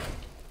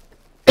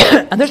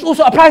 And this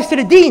also applies to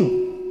the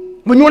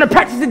deen. When you want to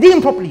practice the deen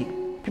properly,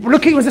 people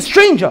look at you as a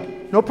stranger.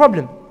 No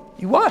problem.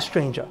 You are a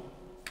stranger.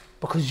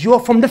 Because you're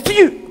from the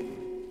few.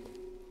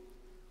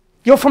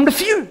 You're from the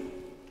few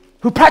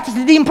who practice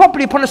the deen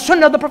properly upon the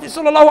sunnah of the Prophet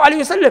sallallahu alaihi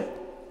wasallam.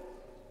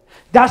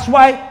 That's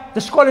why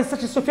the scholars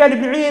such as Sufyan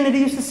ibn Uyayna, they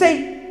used to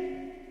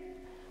say,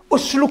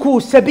 Usluku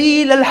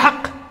sabil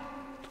al-haq.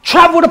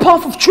 Travel the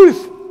path of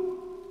truth.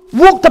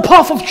 Walk the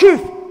path of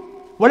truth.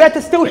 وَلَا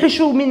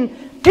تَسْتَوْحِشُوا مِنْ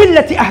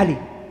قِلَّةِ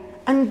أَهْلِ.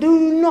 And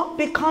do not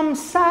become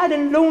sad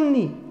and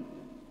lonely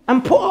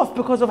and put off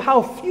because of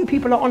how few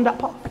people are on that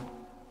path.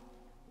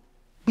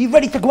 Be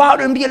ready to go out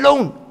there and be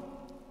alone.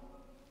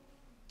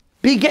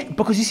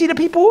 Because you see the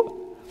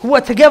people who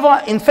are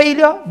together in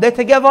failure, they're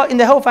together in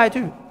the hellfire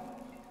too.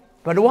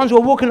 But the ones who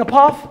are walking the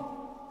path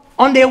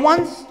on their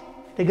ones,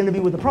 they're going to be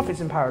with the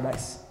prophets in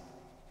paradise.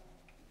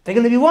 They're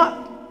going to be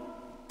what?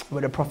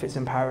 With the prophets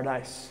in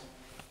paradise.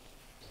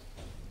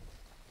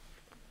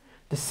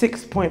 The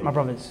sixth point, my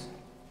brothers,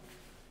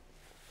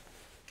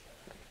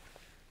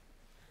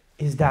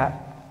 is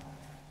that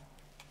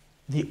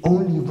the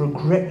only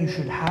regret you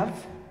should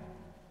have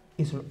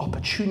is an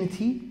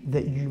opportunity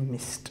that you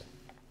missed.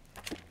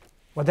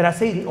 What did I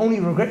say? The only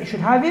regret you should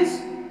have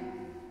is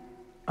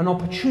an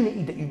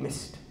opportunity that you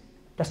missed.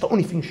 That's the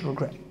only thing you should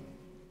regret.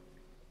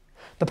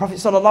 The Prophet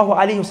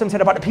ﷺ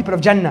said about the people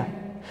of Jannah.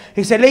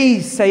 He said,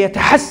 لَيْسَ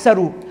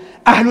يَتَحَسَّرُ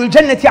أهل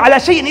الجنة على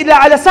شيء إلا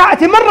على ساعة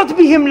مرت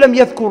بهم لم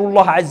يذكروا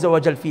الله عز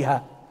وجل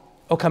فيها.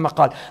 Or كما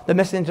قال. The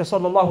Messenger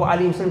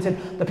ﷺ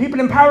said, the people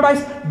in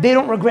paradise, they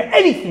don't regret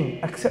anything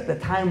except the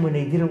time when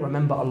they didn't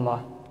remember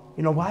Allah.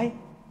 You know why?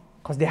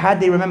 Because had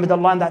they remembered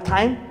Allah in that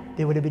time,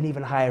 they would have been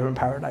even higher in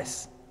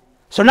paradise.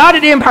 So now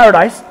that they're in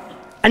paradise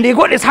and they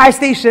got this high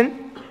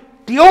station,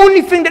 the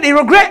only thing that they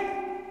regret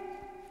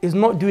is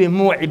not doing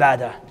more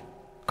ibadah.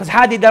 Because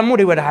had they done more,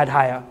 they would have had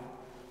higher.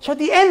 So at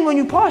the end, when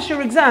you pass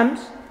your exams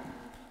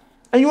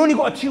and you only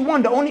got a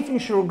 2-1, the only thing you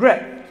should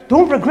regret,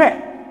 don't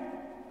regret.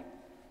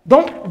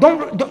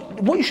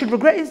 What you should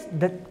regret is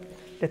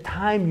the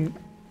time you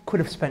could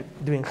have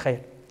spent doing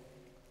khair.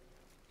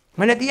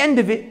 When at the end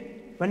of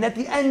it, when at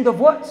the end of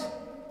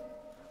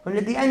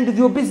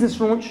your business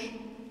launch,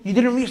 you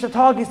didn't reach the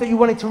targets that you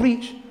wanted to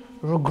reach,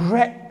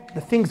 regret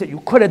the things that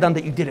you could have done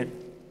that you didn't.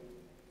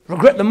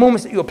 Regret the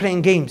moments that you were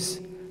playing games.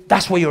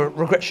 That's where your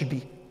regret should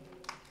be.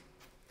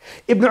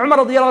 Ibn Umar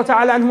radiallahu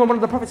ta'ala anhu, one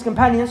of the Prophet's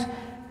companions,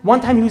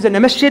 one time he was in a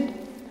masjid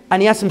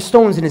and he had some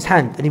stones in his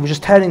hand and he was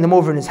just turning them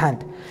over in his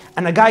hand.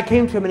 And a guy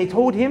came to him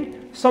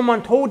and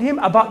someone told him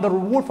about the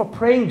reward for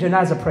praying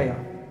janazah prayer.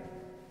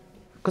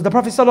 Because the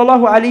Prophet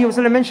sallallahu alaihi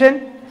wasallam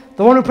mentioned,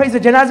 the one who prays the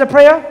janazah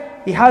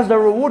prayer, he has the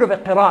reward of a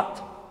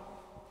qirat.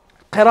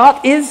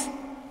 Qirat is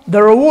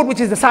the reward which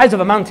is the size of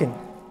a mountain.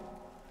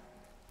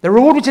 The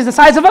reward which is the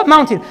size of a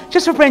mountain,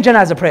 just for praying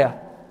janazah prayer.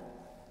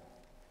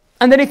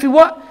 And then if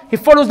he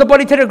follows the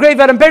body to the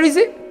graveyard and buries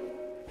it,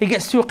 he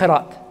gets 2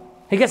 qirat.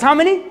 He gets how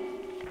many?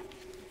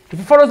 If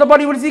he follows the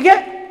body, what does he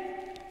get?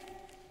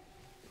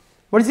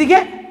 What does he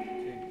get?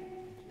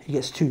 He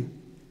gets 2.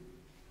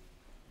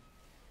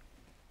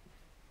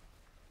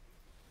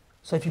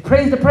 So if he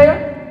prays the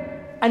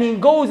prayer and he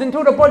goes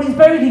until the body is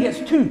buried, he gets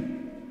 2.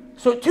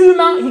 So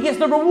he gets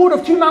the reward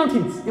of 2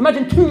 mountains.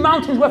 Imagine 2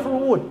 mountains worth of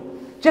reward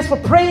just for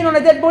praying on a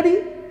dead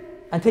body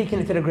and taking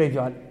it to the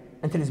graveyard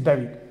until it's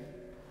buried.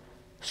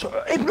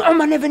 So Ibn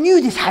Umar never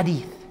knew this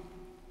hadith.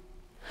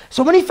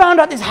 So when he found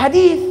out this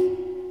hadith,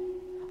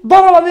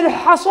 ضرب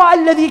بالحصى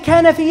الذي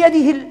كان في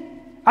يده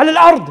على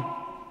الأرض.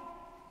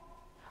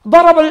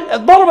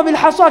 ضرب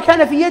بالحصى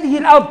كان في يده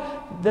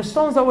الأرض. The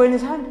stones that were in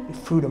his hand, he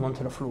threw them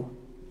onto the floor.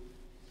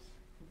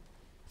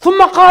 ثم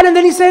قال, and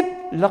then he said,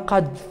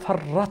 لقد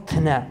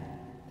فرطنا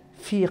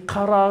في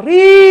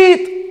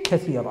قراريط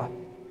كثيرة.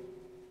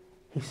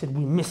 He said,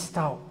 we missed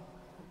out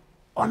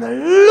on a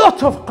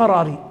lot of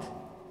qararit,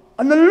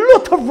 on a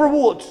lot of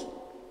rewards,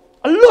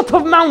 a lot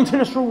of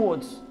mountainous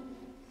rewards.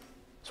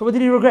 So what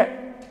did he regret?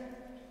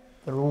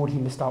 The reward he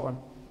missed out on.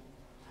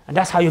 And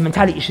that's how your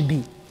mentality should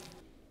be.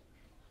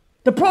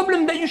 The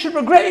problem that you should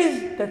regret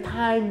is the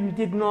time you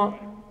did not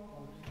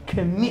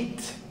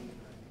commit.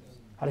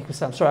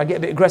 Sorry, I get a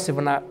bit aggressive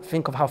when I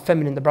think of how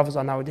feminine the brothers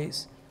are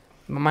nowadays.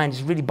 My mind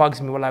just really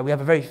bugs me. Like, we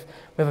have a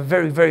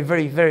very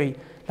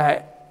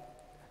like,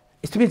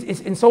 it's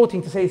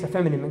insulting to say it's a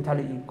feminine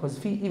mentality,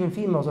 because even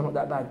females are not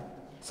that bad.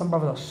 Some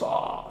brothers are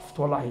soft,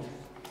 wallahi.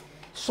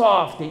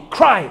 Soft, they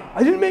cry.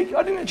 I didn't make it,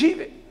 I didn't achieve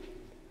it.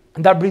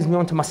 And that brings me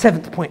on to my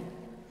 7th point.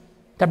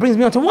 That brings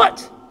me on to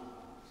what?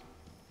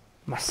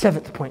 My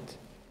 7th point.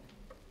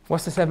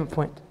 What's the 7th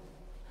point?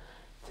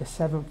 The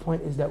 7th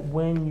point is that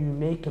when you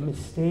make a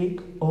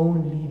mistake,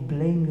 only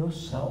blame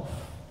yourself.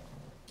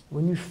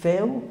 When you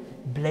fail,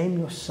 blame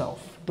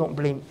yourself. Don't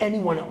blame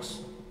anyone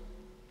else.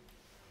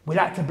 We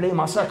like to blame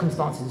our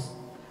circumstances.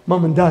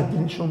 Mom and dad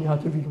didn't show me how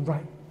to read and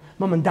write.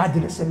 Mom and dad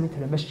didn't send me to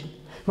the masjid.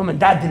 Mom and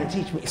dad didn't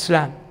teach me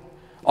Islam.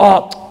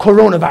 Oh,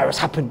 coronavirus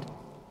happened.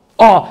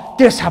 Oh,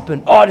 this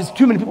happened. Oh, there's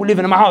too many people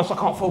living in my house, I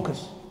can't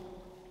focus.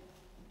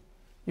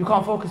 You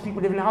can't focus,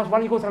 people living in the house. Why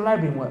don't you go to the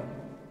library and work?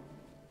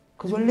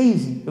 Because you're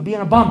lazy, you're being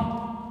a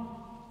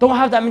bum. Don't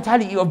have that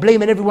mentality of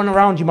blaming everyone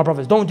around you, my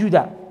brothers. Don't do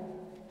that.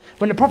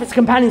 When the Prophet's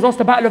companions lost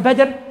the Battle of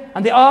Badr,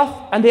 and they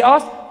asked, when they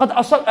asked,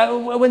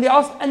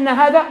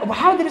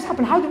 how did this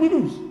happen? How did we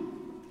lose?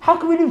 How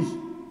can we lose?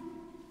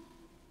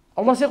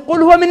 Allah said, قُلْ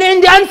هُوَ مِنْ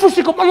عِنْدِ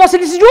أَنفُسِكُمْ. Allah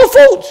said, this is your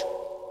fault.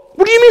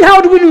 What do you mean,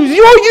 how did we lose?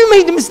 You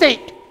made the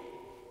mistake.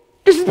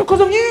 This is because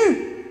of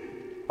you.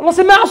 Allah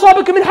said, مَا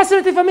أَصَابَكَ مِنْ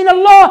حَسَنَةٍ فَمِنَ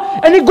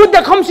اللَّهِ. Any good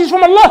that comes is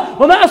from Allah.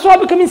 وَمَا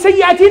أَصَابَكَ مِنْ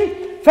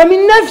سَيِّئَةٍ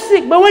فَمِنْ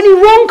نَفْسِكَ. But when any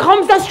wrong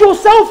comes, that's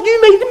yourself.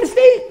 You made the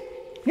mistake.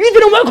 You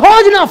didn't work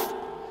hard enough.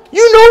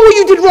 You know what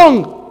you did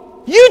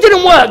wrong. You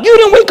didn't work. You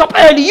didn't wake up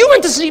early. You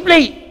went to sleep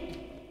late.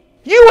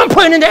 You weren't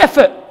putting in the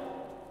effort.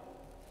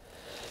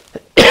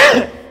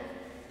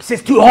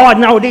 It's too hard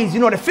nowadays.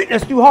 You know, the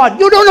fitness too hard.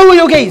 You don't know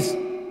your gaze.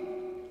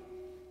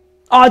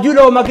 I do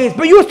know my gaze.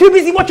 But you was too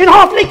busy watching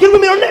half-naked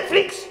women on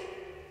Netflix.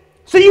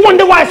 So you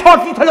wonder why it's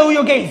hard for you to lower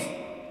your gaze.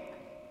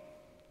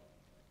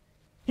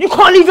 You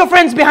can't leave your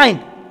friends behind.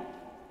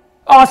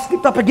 Oh, I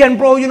slipped up again,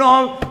 bro. You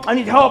know, I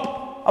need help.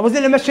 I was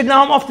in the masjid,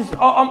 now I'm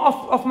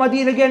off my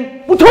deen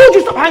again. Who told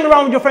you stop hanging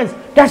around with your friends?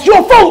 That's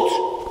your fault.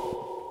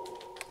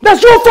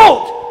 That's your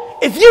fault.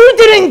 If you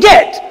didn't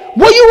get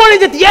what you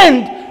wanted at the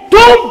end,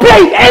 don't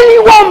blame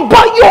anyone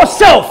but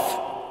yourself.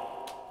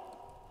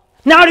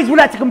 Nowadays we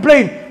like to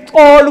complain.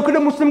 Oh, look at the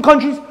Muslim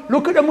countries.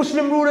 Look at the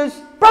Muslim rulers.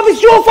 Brother,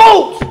 it's your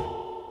fault.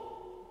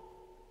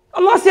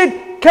 Allah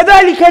said,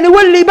 كَذَلِكَ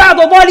نُوَلِّي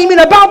بَعْضَ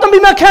ظَالِمِينَ بَعْضًا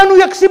بِمَا كَانُوا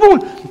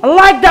يَكْسِبُونَ.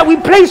 Like that we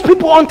place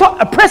people on top,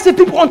 oppressive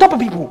people on top of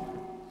people.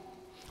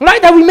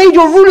 Like that we made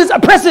your rulers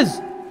oppressors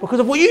because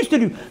of what you used to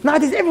do.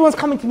 Nowadays everyone's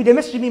coming to me, they're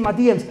messaging me in my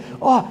DMs.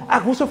 Oh,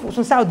 what's your thoughts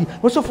on Saudi?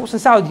 What's your thoughts on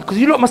Saudi? Because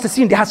you lot must have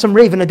seen they had some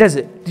rave in the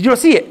desert. Did you not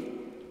see it?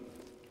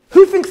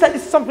 Who thinks that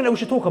this is something that we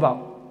should talk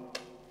about?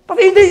 But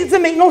it doesn't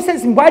make no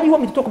sense. Why do you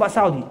want me to talk about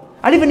Saudi?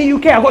 I live in the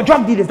UK, I've got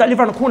drug dealers that live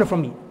around the corner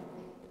from me.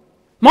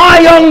 My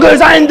youngers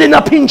are ending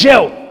up in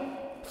jail.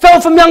 Fell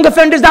from young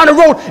offenders down the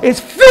road. It's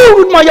filled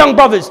with my young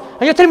brothers.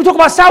 And you're telling me to talk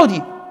about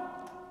Saudi?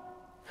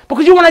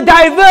 Because you want to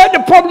divert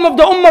the problem of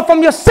the ummah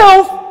from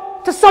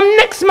yourself to some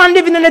next man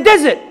living in the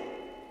desert.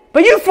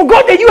 But you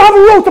forgot that you have a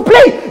role to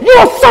play.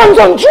 Your son's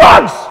on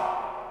drugs.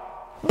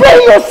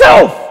 Blame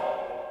yourself.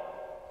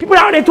 People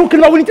out there talking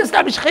about we need to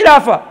establish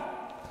khilafah.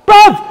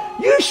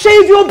 Bruv, you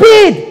shave your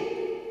beard.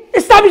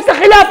 Establish the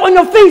khilafah on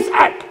your face,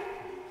 act.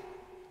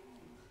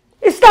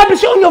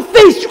 Establish it on your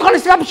face. You can't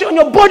establish it on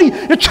your body.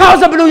 Your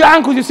trousers are below your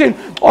ankles. You're saying,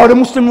 oh, the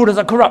Muslim rulers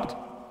are corrupt.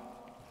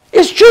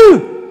 It's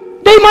true.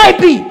 They might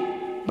be.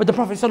 But the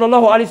Prophet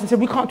ﷺ said,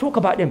 we can't talk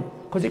about them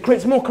because it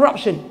creates more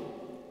corruption.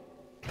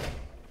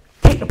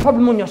 Take the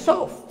problem on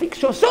yourself.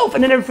 Fix yourself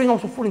and then everything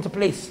else will fall into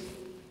place.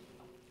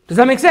 Does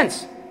that make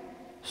sense?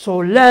 So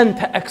learn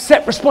to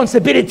accept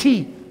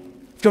responsibility.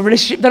 If your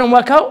relationship doesn't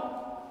work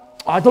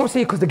out, don't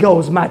say it because the girl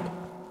was mad.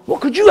 What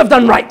could you have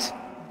done right?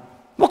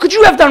 What could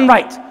you have done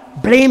right?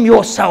 Blame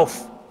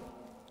yourself.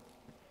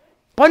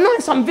 But not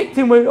in some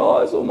victim way, oh,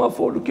 it's all my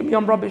fault, look at me,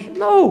 I'm rubbish.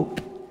 No.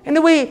 In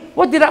a way,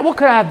 what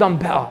could I have done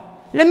better?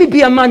 Let me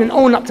be a man and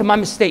own up to my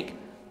mistake.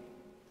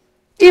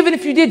 Even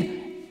if you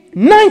did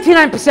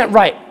 99%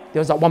 right, there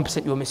was that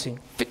 1% you were missing.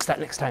 Fix that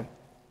next time.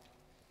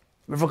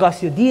 With regards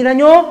to your deen and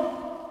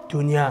your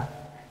dunya.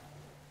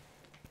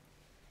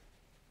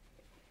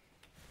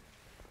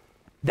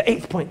 The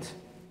 8th point.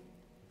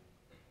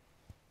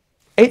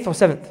 8th or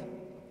 7th?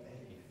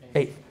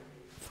 8th.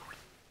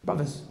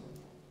 Brothers,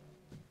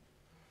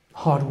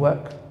 hard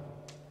work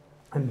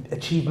and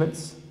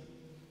achievements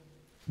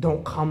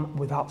don't come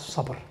without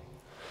sabr.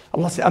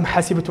 Allah said, أَمْ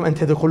حَسِبْتُمْ أَن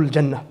تَدْخُلُوا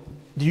الْجَنَّةِ.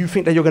 Do you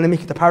think that you're going to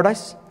make it to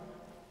paradise?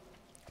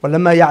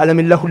 وَلَمَّا يَعْلَمِ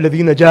اللَّهُ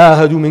الَّذِينَ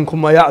جَاهَدُوا مِنْكُمْ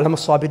وَيَعْلَمَ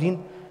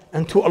الصَّابِرِينَ.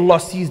 Until Allah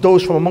sees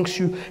those from amongst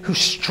you who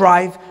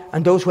strive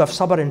and those who have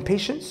sabr and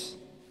patience.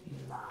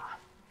 Nah,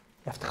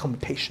 you have to come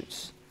with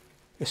patience.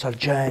 It's a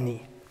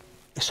journey.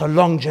 It's a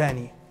long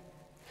journey.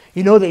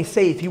 You know, they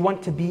say if you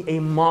want to be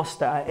a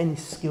master at any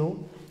skill,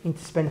 you need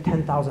to spend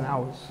 10,000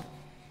 hours.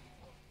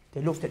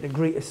 They looked at the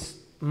greatest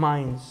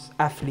minds,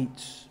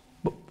 athletes,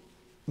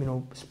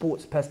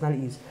 sports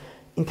personalities,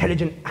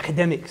 intelligent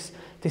academics.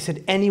 They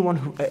said anyone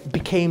who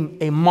became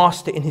a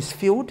master in his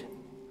field,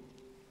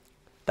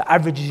 the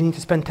average is you need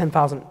to spend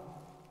 10,000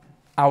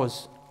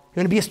 hours. You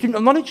want to be a student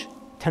of knowledge?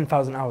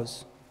 10,000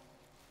 hours.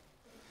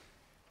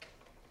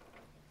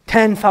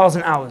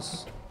 10,000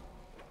 hours.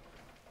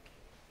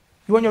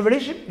 You want your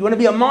relationship? You want to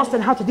be a master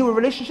in how to deal with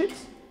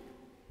relationships?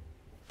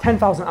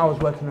 10,000 hours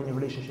working on your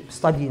relationship,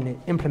 studying it,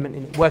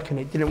 implementing it, working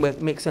it, didn't work,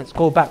 make sense,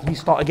 go back,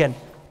 restart again.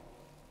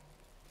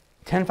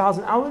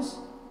 10,000 hours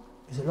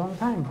is a long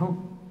time, bro.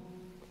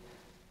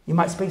 You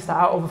might space that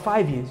out over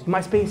 5 years. You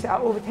might space it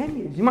out over 10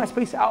 years. You might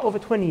space it out over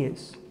 20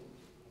 years.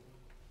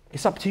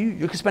 It's up to you.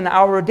 You can spend an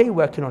hour a day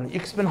working on it. You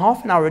can spend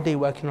half an hour a day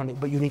working on it,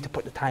 but you need to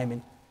put the time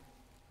in.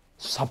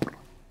 Sabr.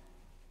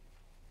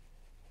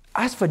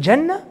 As for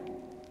Jannah,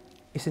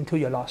 it's until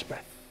your last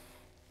breath.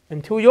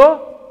 Until your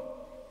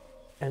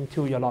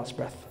last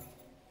breath.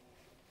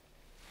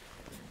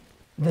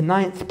 The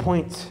 9th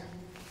point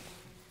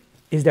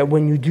is that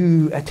when you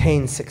do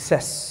attain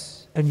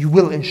success, and you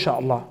will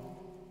inshallah,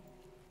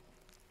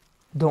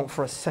 don't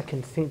for a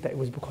second think that it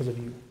was because of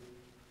you.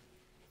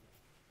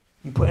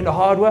 You put in the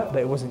hard work,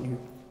 but it wasn't you.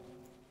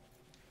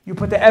 You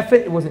put the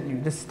effort, it wasn't you.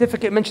 The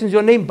certificate mentions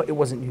your name, but it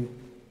wasn't you.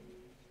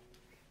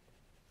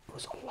 It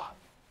was Allah.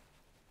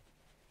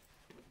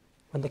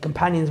 When the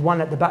companions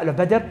won at the Battle of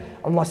Badr,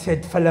 Allah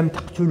said, فَلَمْ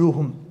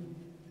تَقْتُلُوهُمْ.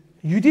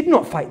 You did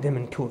not fight them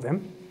and kill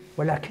them.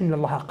 وَلَكِنَّ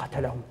اللَّهَ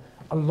قَتَلَهُمْ.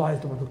 Allah is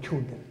the one who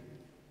killed them.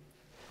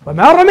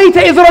 وَمَا رَمَيْتَ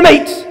إِذْ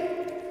رَمَيْتَ.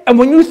 And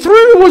when you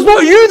threw, it was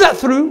not you that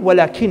threw.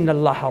 وَلَكِنَّ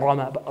اللَّهَ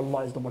رَمَى. But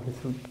Allah is the one who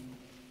threw.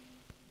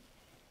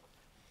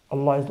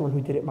 Allah is the one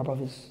who did it, my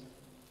brothers.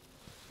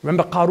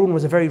 Remember, Qarun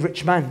was a very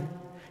rich man.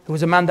 He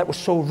was a man that was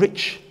so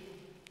rich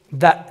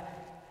that,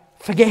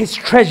 forget his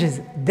treasures,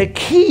 the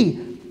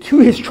key to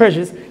his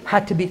treasures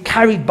had to be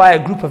carried by a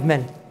group of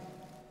men.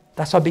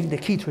 That's how big the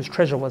key to his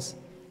treasure was.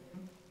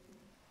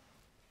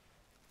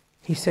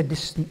 He said,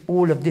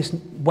 all of this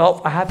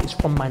wealth I have is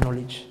from my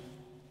knowledge.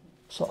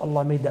 So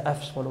Allah made the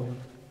earth swallow him.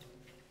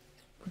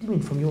 What do you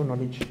mean from your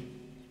knowledge?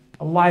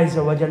 Allah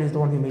Azza wa Jalla is the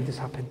one who made this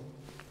happen.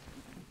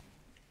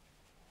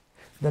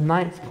 The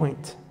 9th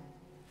point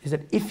is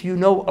that if you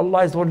know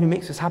Allah is the one who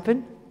makes this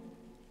happen,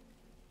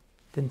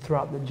 then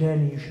throughout the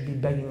journey you should be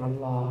begging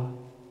Allah.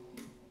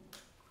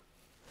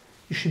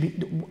 You should be...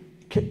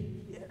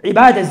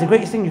 Ibadah is the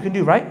greatest thing you can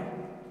do, right?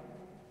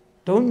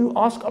 Don't you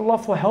ask Allah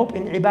for help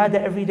in ibadah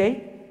every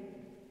day?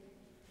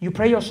 You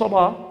pray your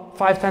salah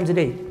 5 times a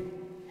day.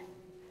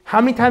 How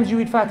many times do you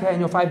read Fatiha in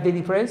your 5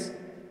 daily prayers?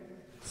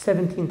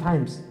 17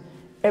 times.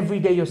 Every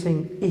day you're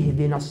saying,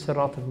 Ihdina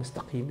as-sirat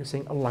al-mustaqim. You're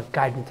saying, Allah,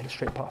 guide me to the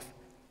straight path.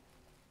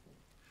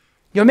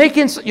 You're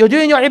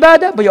doing your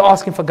ibadah, but you're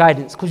asking for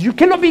guidance, because you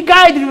cannot be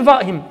guided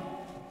without Him.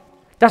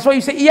 That's why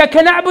you say,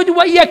 Iyaka na'budu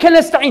wa iyaka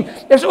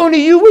nasta'in. There's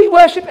only you we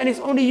worship, and it's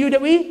only you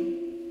that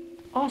we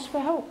ask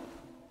for help.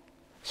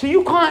 So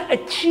you can't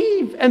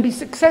achieve and be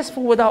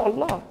successful without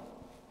Allah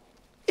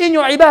in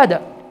your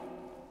ibadah.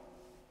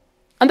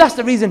 And that's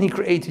the reason He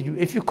created you.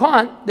 If you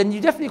can't, then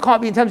you definitely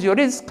can't be in terms of your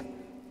rizq.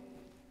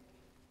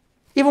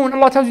 Even when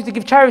Allah tells you to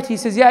give charity, He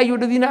says, يَا أَيُّهَا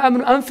الَّذِينَ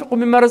آمَنُوا أَنفِقُوا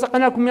مِمَّا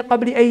رَزَقْنَاكُم مِّن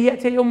قَبْلِ أَن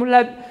يَأْتِيَ يَوْمٌ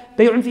لَا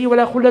بَيْعٌ فِيهِ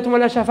وَلَا خُلَّةٌ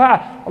وَلَا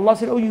شَفَاعَةٌ. Allah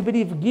said, oh, you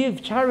believe,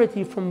 give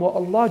charity from what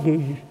Allah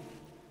gave you.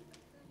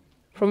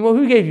 From what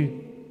who gave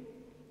you?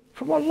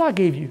 From what Allah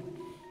gave you.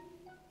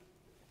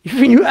 You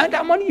think you earned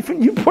that money? You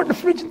think you put the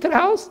fridge into the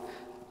house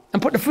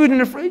and put the food in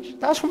the fridge?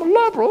 That's from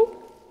Allah, bro.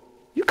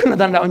 You couldn't have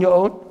done that on your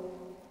own.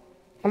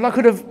 Allah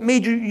could have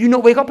made you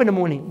not wake up in the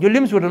morning. Your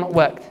limbs would have not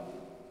worked.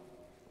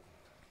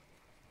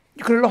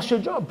 You could have lost your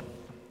job.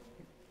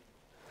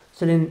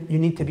 So then you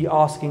need to be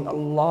asking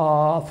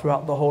Allah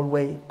throughout the whole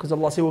way. Because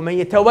Allah says,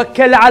 وَمَن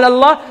يَتَوَكَّلْ عَلَى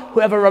اللَّهِ,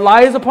 whoever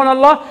relies upon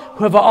Allah,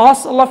 whoever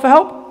asks Allah for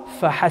help,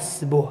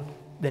 فَحَسْبُهُ,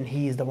 then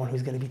He is the one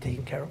who's going to be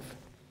taken care of.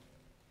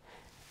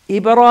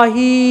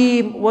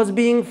 Ibrahim was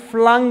being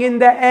flung in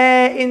the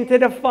air into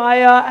the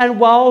fire, and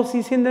whilst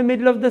he's in the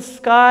middle of the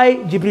sky,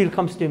 Jibreel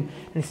comes to him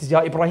and he says,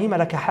 Ya Ibrahim,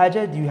 alaka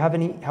haja, do you have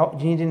any help?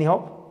 Do you need any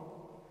help?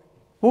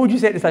 What would you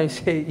say at this time? You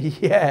say,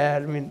 yeah,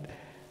 I mean,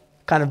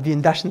 kind of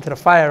being dashed into the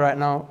fire right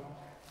now.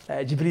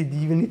 Jibreel, do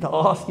you even need to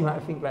ask? You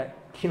might think like,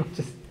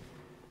 just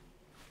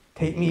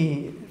take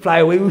me, fly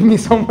away with me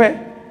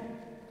somewhere.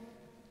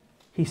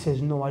 He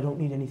says, no, I don't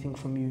need anything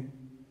from you,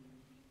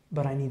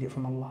 but I need it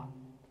from Allah.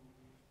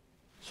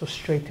 So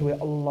straight away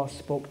Allah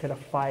spoke to the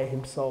fire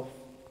Himself.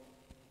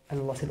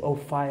 And Allah said, oh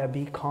fire,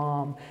 be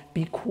calm,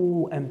 be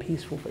cool and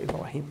peaceful for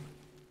Ibrahim.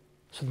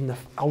 So then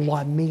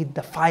Allah made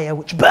the fire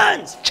which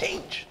burns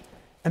change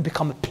and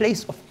become a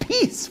place of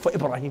peace for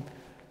Ibrahim.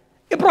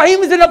 Ibrahim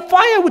is in a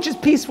fire which is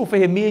peaceful for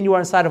him. Me and you are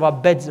inside of our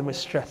beds and we're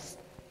stressed.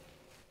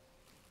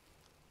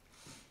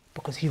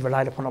 Because he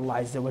relied upon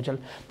Allah Azza wa Jal.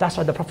 That's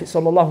why the Prophet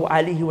sallallahu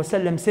alaihi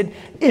wasallam said,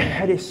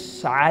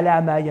 "Ihris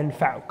ala ma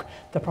yanfa'uk."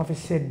 The Prophet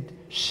said,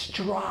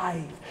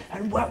 strive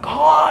and work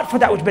hard for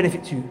that which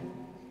benefits you.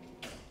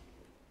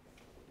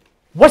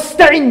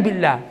 Wasta'in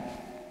billah,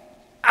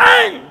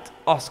 and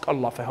ask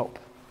Allah for help.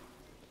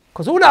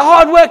 Because all that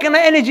hard work and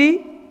that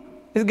energy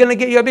is going to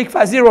get you a big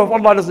fat zero if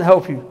Allah doesn't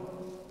help you.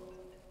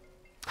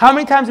 How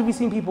many times have we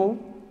seen people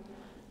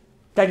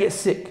that get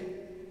sick?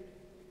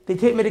 They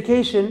take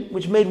medication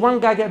which made one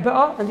guy get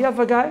better and the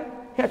other guy,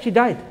 he actually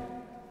died.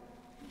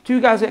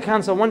 2 guys get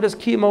cancer, one does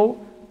chemo,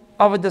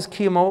 other does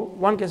chemo,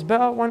 one gets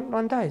better,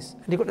 one dies.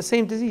 And they got the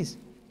same disease.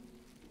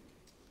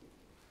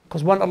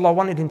 Because one Allah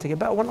wanted him to get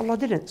better, one Allah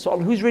didn't. So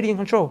who's really in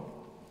control?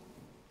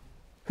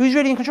 Who's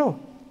really in control?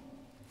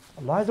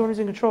 Allah is the one who's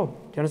in control. Do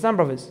you understand,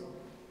 brothers?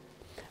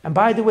 And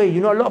by the way,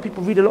 a lot of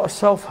people read a lot of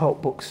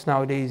self-help books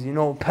nowadays,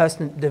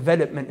 personal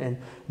development and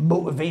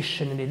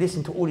motivation, and they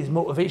listen to all these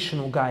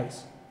motivational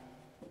guys.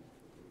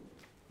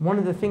 One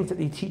of the things that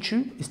they teach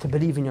you is to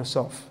believe in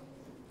yourself.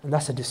 And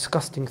that's a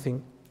disgusting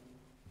thing,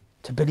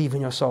 to believe in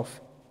yourself.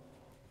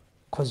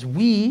 Because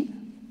we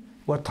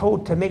were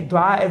told to make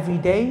dua every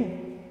day,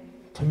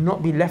 to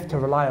not be left to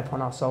rely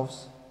upon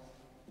ourselves.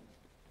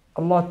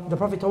 The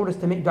Prophet told us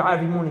to make dua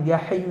every morning. Ya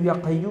Hayyu Ya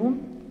Qayyum,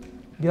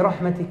 bi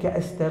rahmatika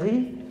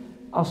astaghith,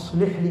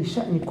 aslih li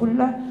sha'ni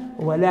kullah,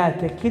 wa la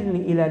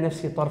takilni ila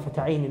nafsi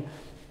tarfata 'ayn.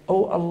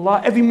 Oh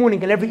Allah, every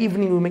morning and every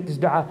evening we make this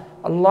dua.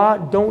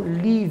 Allah,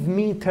 don't leave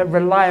me to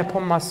rely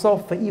upon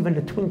myself for even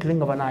the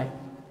twinkling of an eye.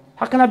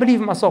 How can I believe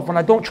in myself when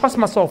I don't trust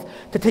myself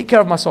to take care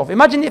of myself?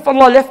 Imagine if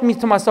Allah left me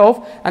to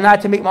myself and I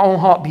had to make my own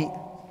heartbeat.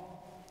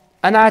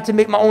 And I had to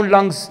make my own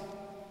lungs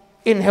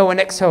inhale and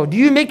exhale. Do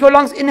you make your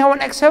lungs inhale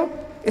and exhale?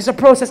 It's a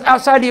process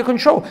outside of your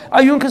control.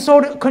 Are you in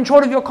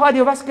control of your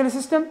cardiovascular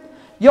system?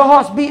 Your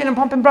heart's beating and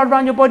pumping blood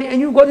around your body and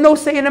you've got no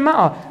say in the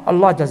matter.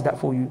 Allah does that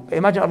for you.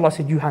 Imagine Allah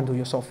said, you handle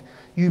yourself.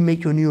 You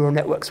make your neural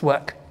networks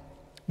work.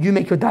 You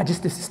make your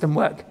digestive system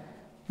work.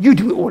 You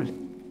do it all.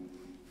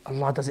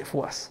 Allah does it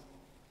for us.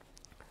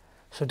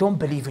 So don't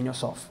believe in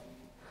yourself.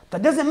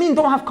 That doesn't mean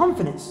don't have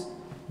confidence.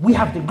 We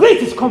have the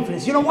greatest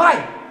confidence. You know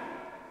why?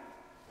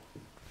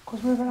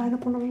 Because we're relying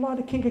upon Allah,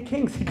 the King of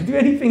Kings. He can do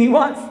anything He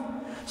wants.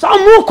 So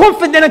I'm more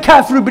confident than a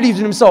kafir who believes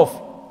in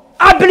himself.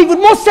 I believe with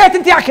more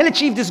certainty I can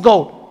achieve this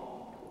goal.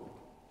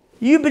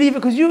 You believe it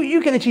because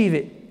you can achieve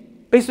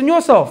it. Based on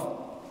yourself.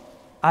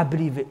 I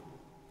believe it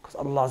because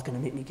Allah is going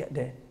to make me get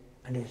there.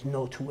 And there's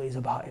no two ways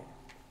about it.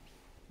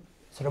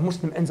 So the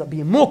Muslim ends up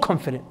being more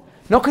confident.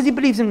 Not because he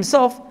believes in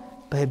himself,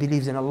 but he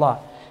believes in Allah.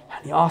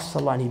 And he asks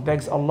Allah and he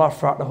begs Allah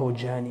throughout the whole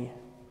journey.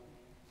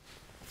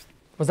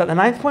 Was that the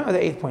 9th point or the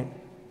 8th point?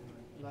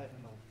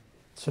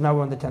 So now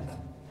we're on the 10th.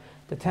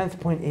 The 10th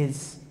point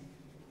is,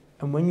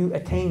 and when you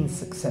attain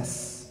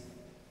success,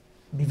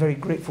 be very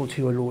grateful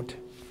to your Lord.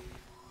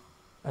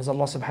 As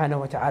Allah subhanahu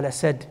wa ta'ala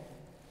said,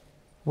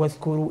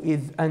 وَاذْكُرُوا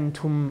إِذْ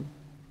أَنْتُمْ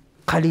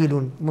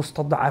قَلِيلٌ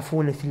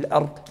مُسْتَضْعَفُونَ فِي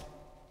الْأَرْضِ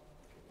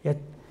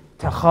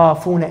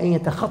تخافون أن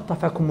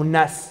يتخطفكم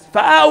الناس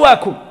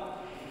فآواكم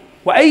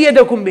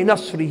وأيدكم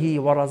بنصره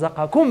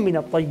ورزقكم من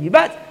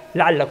الطيبات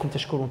لعلكم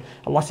تشكرون.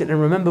 Allah said, and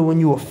remember when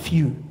you were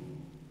few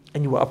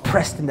and you were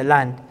oppressed in the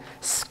land,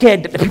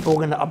 scared that the people were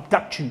going to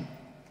abduct you,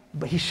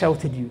 but He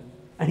sheltered you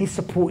and He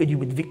supported you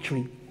with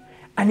victory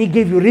and He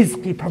gave you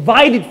rizq, He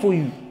provided for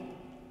you,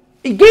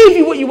 He gave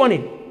you what you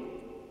wanted.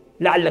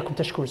 لعلكم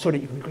تشكرون, so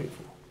that you can be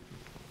grateful.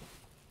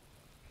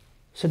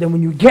 So then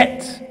when you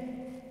get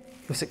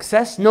your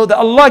success, know that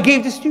Allah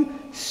gave this to you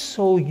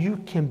so you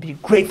can be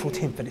grateful to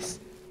Him for this.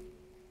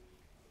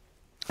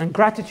 And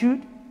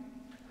gratitude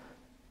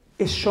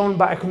is shown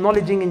by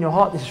acknowledging in your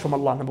heart this is from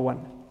Allah, number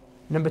 1.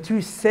 Number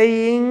 2,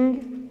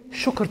 saying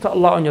shukr to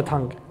Allah on your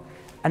tongue.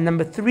 And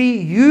number 3,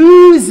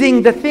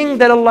 using the thing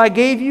that Allah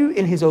gave you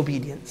in His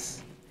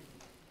obedience.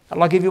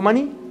 Allah gave you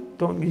money,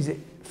 don't use it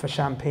for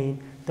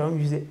champagne, don't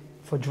use it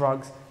for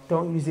drugs,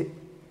 don't use it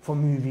for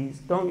movies,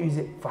 don't use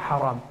it for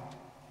haram.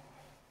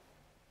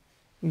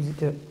 Use it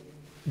to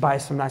buy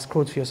some nice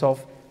clothes for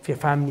yourself, for your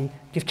family,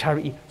 give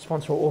charity,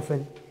 sponsor an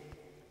orphan.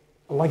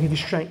 Allah give you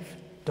strength.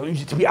 Don't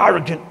use it to be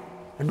arrogant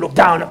and look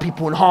down at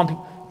people and harm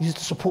people. Use it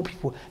to support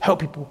people, help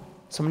people.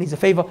 Someone needs a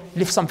favor,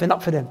 lift something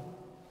up for them.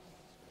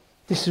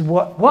 This is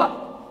what?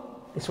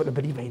 This is what the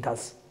believer he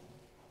does.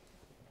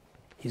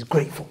 He's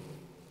grateful.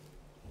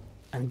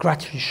 And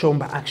gratitude is shown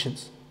by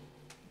actions.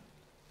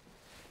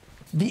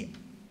 The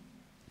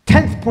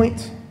 10th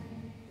point,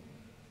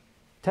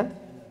 10th?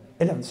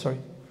 11th, sorry.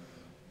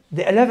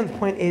 The 11th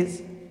point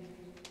is,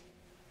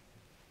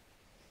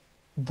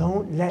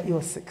 don't let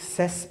your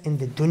success in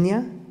the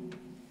dunya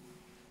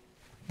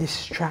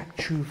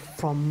distract you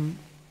from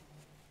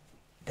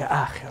the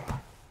akhirah.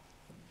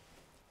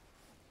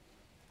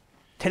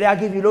 Today I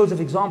gave you loads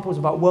of examples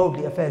about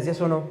worldly affairs, yes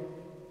or no?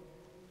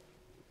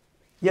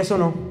 Yes or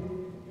no?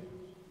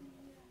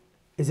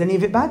 Is any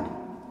of it bad?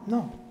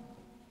 No.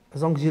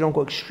 As long as you don't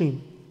go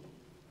extreme.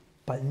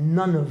 But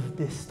none of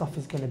this stuff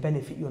is going to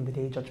benefit you on the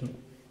Day of Judgment.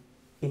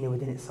 In and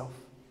within itself.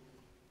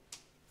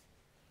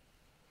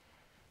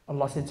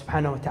 Allah said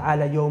subhanahu wa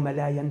ta'ala, يَوْمَ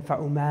لَا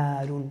يَنْفَعُ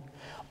مَالٌ,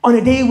 on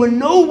a day when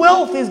no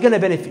wealth is going to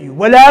benefit you,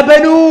 وَلَا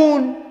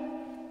بَنُونَ,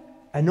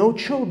 and no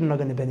children are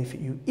going to benefit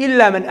you,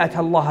 إِلَّا مَنْ أَتَى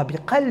اللَّهَ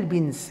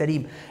بِقَلْبٍ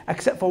سَلِيمٍ,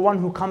 except for one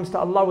who comes to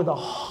Allah with a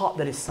heart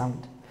that is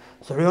sound.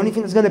 So the only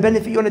thing that's going to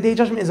benefit you on the Day of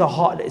Judgment is a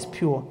heart that is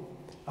pure,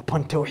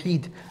 upon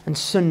tawheed and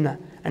sunnah,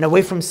 and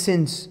away from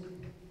sins.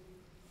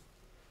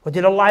 What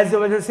did Allah Azza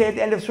wa Jalla say at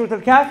the end of Surah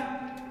Al-Kahf?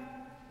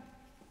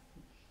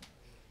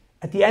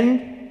 At the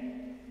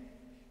end,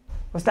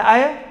 what's the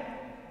ayah?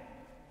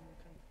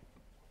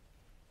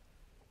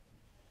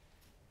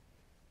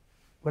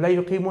 وَلَا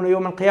يُقِيمُونَ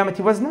يَوْمَ الْقِيَامَةِ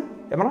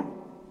وَزْنًا. Imran?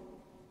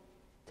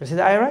 Did I say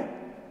the ayah right?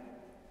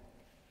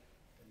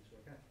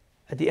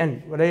 At the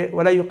end, وَلَا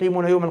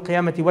يُقِيمُونَ يَوْمَ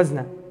الْقِيَامَةِ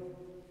وَزْنًا.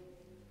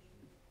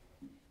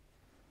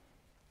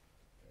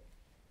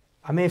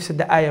 I may have said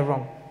the ayah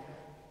wrong,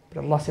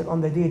 but Allah said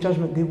on the Day of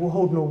Judgment they will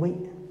hold no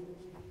weight.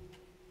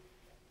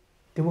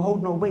 They will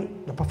hold no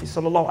weight. The Prophet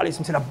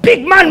ﷺ said, a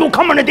big man will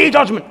come on the Day of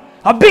Judgment.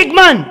 A big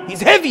man. He's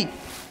heavy.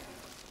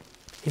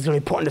 He's going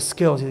to be put on the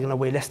scales. He's going to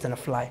weigh less than a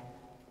fly.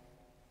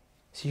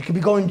 So you could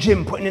be going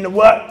gym, putting in the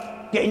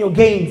work, getting your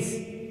gains.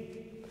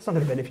 It's not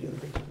going to benefit you on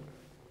the Day of Judgment.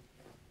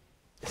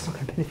 It's not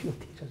going to benefit you on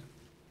the Day of Judgment.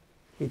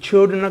 Your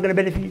children are not going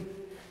to benefit you.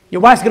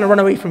 Your wife's going to run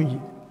away from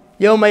you.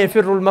 يَوْمَ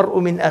يَفِرُّ الْمَرْءُ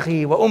مِنْ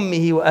أَخِيهِ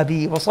وَأُمِّهِ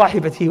وَأَبِيهِ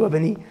وَصَاحِبَتِهِ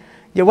وَبَنِيهِ.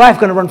 Your wife's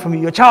going to run from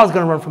you. Your child's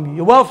going to run from you.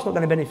 Your wealth's not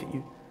going to benefit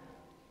you.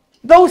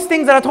 Those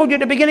things that I told you at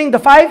the beginning, the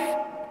 5,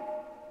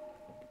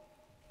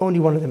 only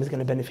one of them is going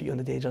to benefit you on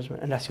the Day of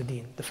Judgment, and that's your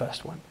deen, the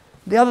first one.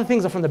 The other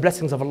things are from the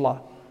blessings of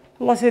Allah.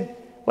 Allah said,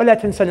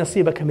 وَلَا تَنْسَ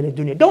نَصِيبَكَ مِنَ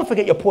الدُّنْيَا. Don't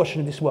forget your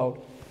portion of this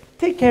world.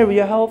 Take care of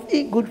your health,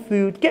 eat good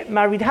food, get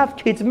married, have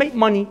kids, make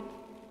money.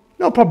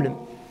 No problem.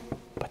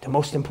 But the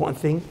most important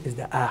thing is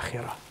the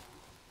akhirah.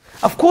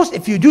 Of course,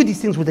 if you do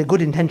these things with a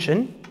good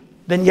intention,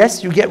 then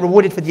yes, you get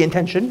rewarded for the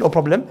intention, no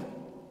problem.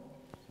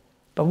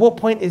 But what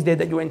point is there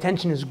that your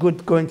intention is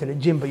good going to the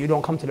gym, but you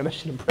don't come to the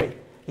masjid and pray?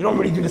 You don't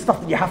really do the stuff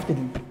that you have to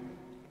do.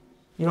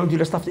 You don't do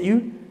the stuff that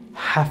you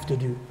have to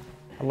do.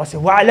 Allah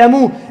said,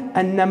 وَاعْلَمُوا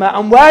أَنَّمَا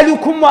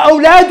أَمْوَالُكُمْ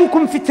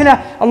وَأَوْلَادُكُمْ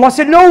فِتْنَةٌ. Allah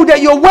said, know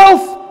that your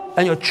wealth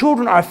and your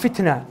children are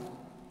fitna.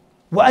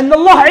 وَأَنَّ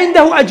اللَّهَ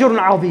عِنْدَهُ أَجْرٌ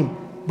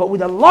عَظِيمٌ. But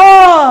with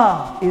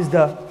Allah is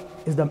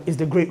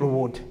the great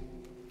reward.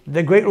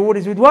 The great reward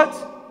is with what?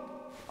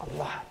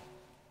 Allah.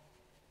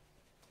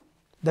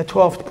 The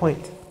 12th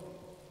point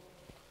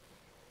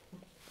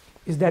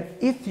is that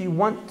if you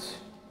want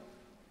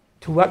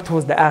to work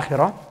towards the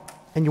akhirah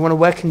and you want to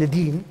work in the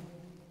deen,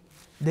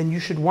 then you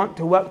should want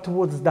to work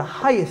towards the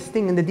highest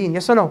thing in the deen.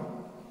 Yes or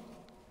no?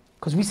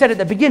 Because we said at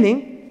the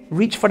beginning,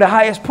 reach for the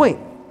highest point.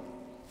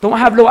 Don't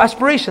have low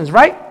aspirations,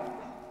 right?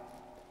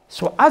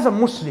 So as a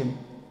Muslim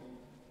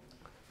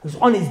who's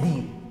on his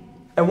deen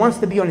and wants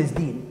to be on his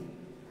deen,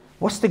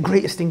 what's the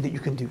greatest thing that you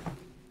can do?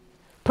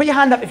 Put your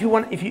hand up if you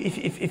want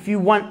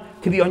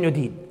to be on your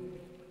deen.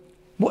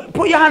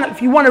 Put your hand up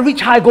if you want to reach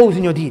high goals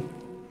in your deen.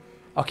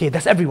 Okay,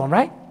 that's everyone,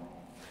 right?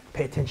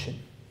 Pay attention.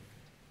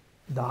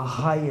 The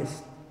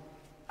highest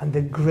and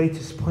the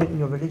greatest point in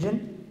your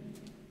religion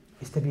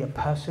is to be a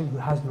person who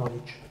has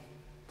knowledge,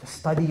 to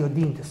study your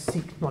deen, to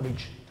seek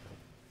knowledge.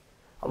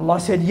 Allah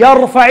said,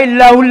 يَرْفَعِ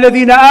اللَّهُ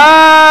الَّذِينَ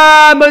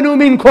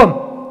آمَنُوا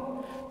مِنْكُمْ.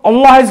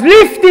 Allah has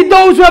lifted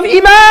those who have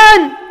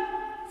iman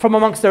from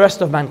amongst the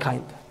rest of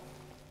mankind.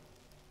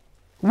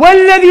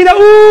 وَالَّذِينَ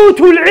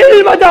أُوتُوا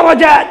الْعِلْمَ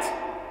دَرَجَاتٍ.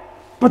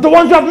 But the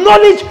ones who have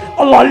knowledge,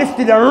 Allah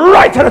lifted them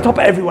right to the top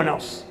of everyone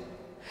else.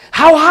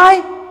 How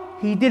high?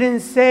 He didn't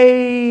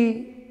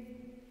say,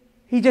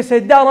 he just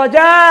said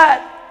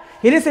darajat.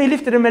 He didn't say he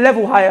lifted them a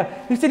level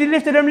higher. He said he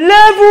lifted them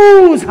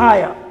levels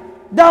higher.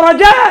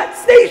 Darajat,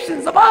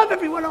 stations above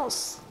everyone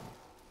else.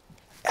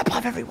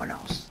 Above everyone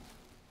else.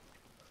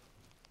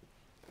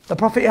 The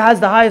Prophet has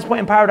the highest point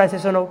in paradise,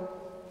 yes or no?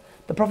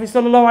 The Prophet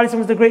ﷺ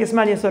was the greatest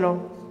man, yes or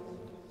no?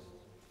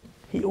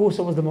 He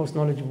also was the most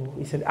knowledgeable.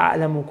 He said,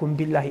 أَعْلَمُكُمْ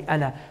بِاللَّهِ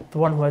أَنَا. The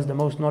one who has the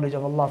most knowledge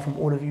of Allah from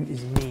all of you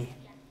is me.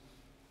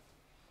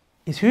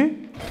 Is who?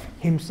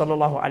 Him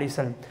sallallahu alayhi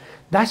wasallam.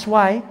 That's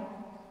why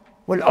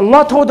when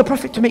Allah told the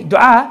Prophet to make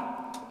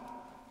dua,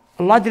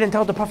 Allah didn't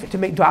tell the Prophet to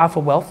make dua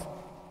for wealth.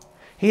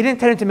 He didn't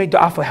tell him to make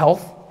dua for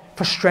health,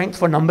 for strength,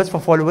 for numbers, for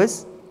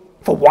followers,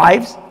 for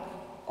wives.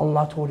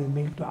 Allah told him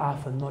to make dua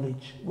for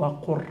knowledge.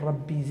 وَقُلْ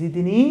رَبِّ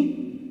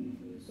زِدْنِي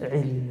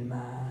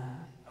عِلْمًا.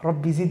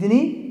 رَبِّ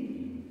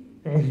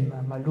زِدْنِي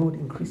عِلْمًا. My Lord,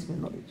 increase me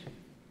in knowledge.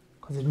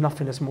 Because there's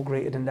nothing that's more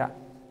greater than that.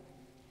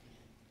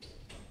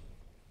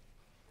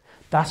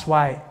 That's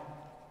why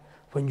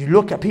when you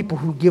look at people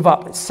who give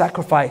up and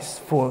sacrifice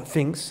for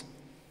things,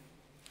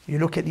 you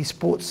look at these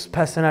sports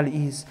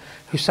personalities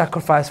who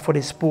sacrifice for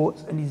their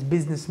sports and these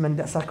businessmen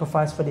that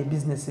sacrifice for their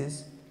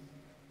businesses.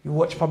 You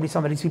watch probably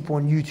some of these people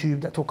on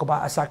YouTube that talk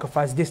about I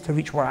sacrificed this to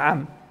reach where I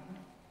am.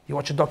 You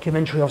watch a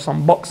documentary of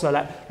some boxer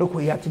like, look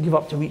what he had to give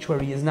up to reach where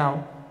he is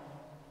now.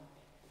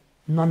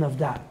 None of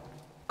that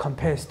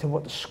compares to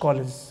what the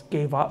scholars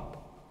gave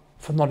up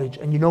for knowledge.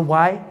 And you know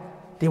why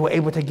they were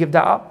able to give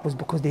that up? Was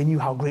because they knew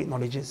how great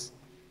knowledge is.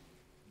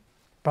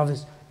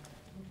 Brothers,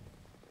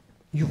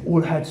 you've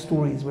all heard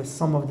stories where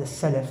some of the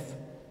Salaf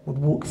would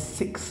walk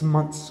 6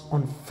 months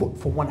on foot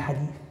for one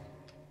hadith.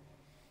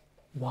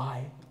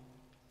 Why?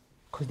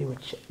 Because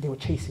they were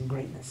chasing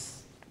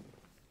greatness.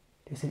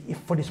 They said, if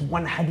for this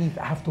one hadith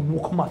I have to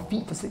walk on my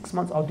feet for 6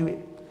 months, I'll do it.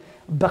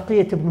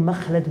 Baqiyat ibn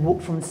Makhlad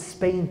walked from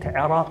Spain to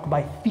Iraq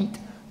by feet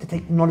to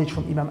take knowledge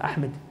from Imam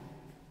Ahmed.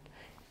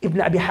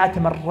 Ibn Abi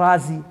Hatim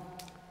al-Razi,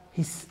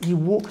 he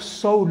walked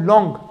so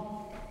long.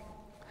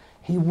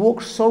 He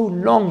walked so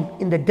long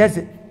in the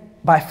desert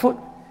by foot,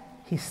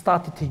 he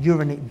started to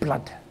urinate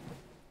blood.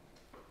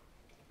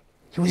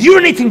 He was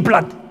urinating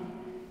blood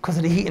because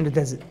of the heat in the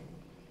desert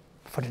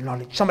for the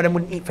knowledge. Some of them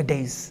wouldn't eat for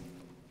days.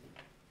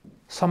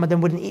 Some of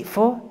them wouldn't eat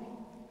for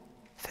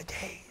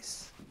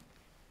days.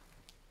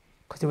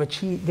 Because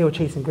they were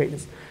chasing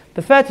greatness.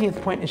 The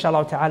 13th point,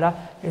 inshallah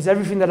ta'ala, is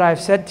everything that I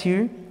have said to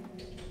you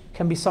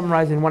can be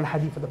summarized in one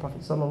hadith of the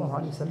Prophet sallallahu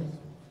alaihi wasallam.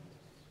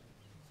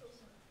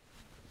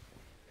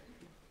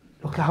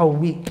 Look at how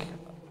weak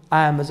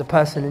I am as a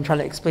person in trying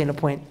to explain a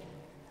point.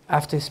 I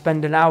have to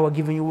spend an hour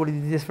giving you all of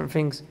these different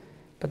things.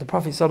 But the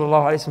Prophet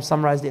ﷺ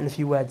summarized it in a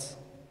few words.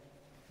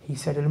 He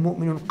said,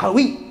 Al-mu'minun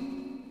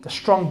qawi, the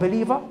strong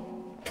believer,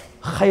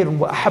 khayrun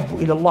wa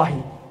ahabbu ila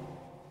Allahi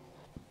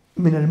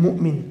min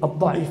al-mu'min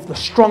al-da'if. The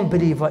strong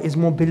believer is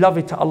more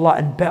beloved to Allah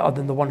and better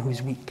than the one who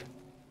is weak.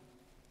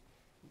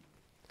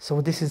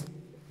 So this is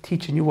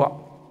teaching you what?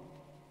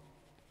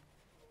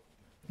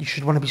 You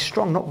should want to be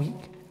strong, not weak.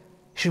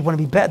 You should want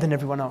to be better than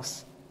everyone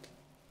else.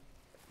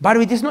 By the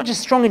way, this is not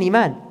just strong in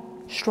iman,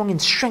 strong in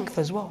strength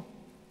as well.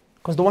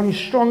 Because the one who's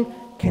strong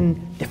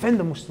can defend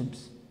the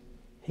Muslims.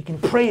 He can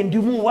pray and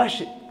do more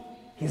worship.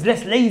 He's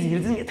less lazy, he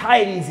doesn't get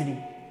tired easily.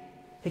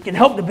 He can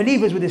help the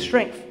believers with his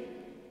strength.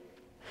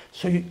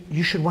 So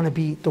you should want to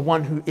be the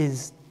one who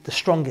is the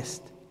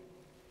strongest.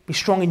 Be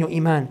strong in your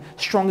iman,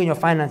 strong in your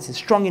finances,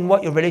 strong in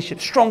what your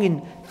relationship, strong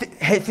in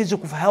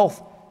physical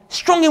health,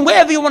 strong in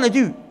whatever you want to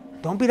do.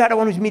 Don't be like the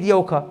one who's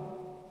mediocre.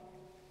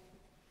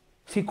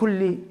 في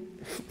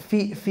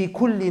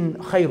كل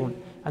خير.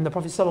 And the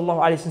Prophet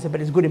ﷺ said, but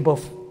there's good in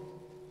both.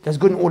 There's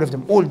good in all of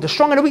them. All the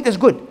strong and the weak, there's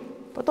good.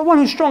 But the one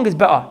who's strong is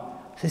better.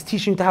 So it's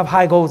teaching you to have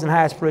high goals and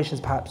high aspirations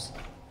perhaps.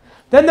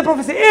 Then the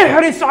Prophet said,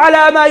 احرص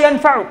على ما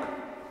ينفعك.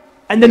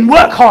 And then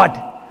work hard.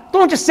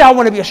 Don't just say I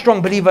want to be a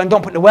strong believer and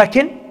don't put the work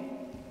in.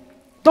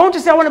 Don't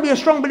just say I want to be a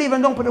strong believer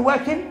and don't put the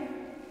work in.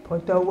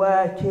 Put the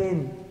work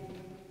in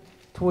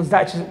towards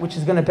that which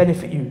is going to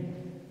benefit you.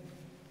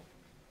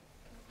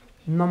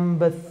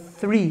 Number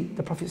 3,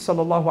 the Prophet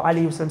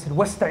ﷺ said,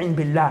 وَاسْتَعِنْ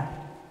بِاللَّهِ,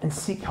 and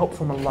seek help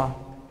from Allah,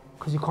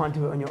 because you can't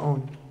do it on your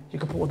own. You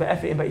can put all the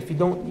effort in, but if you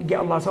don't get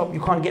Allah's help,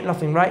 you can't get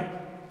nothing, right?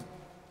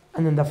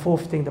 And then the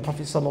 4th thing, the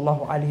Prophet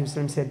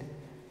ﷺ said,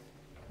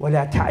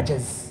 وَلَا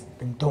تَعْجَزْ,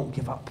 and don't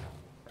give up.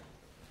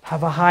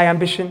 Have a high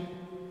ambition,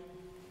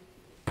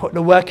 put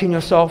the work in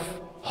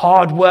yourself,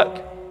 hard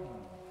work,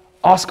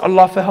 ask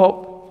Allah for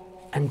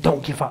help, and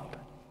don't give up.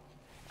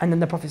 And then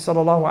the Prophet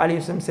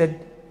ﷺ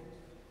said,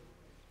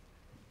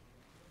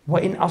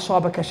 وَإِنْ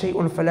أَصَابَكَ شَيْءٌ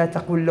فَلَا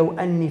تَقُلْ لَوْ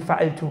أَنِّي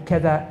فَعَلْتُ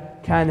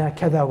كَذَا كَانَ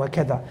كَذَا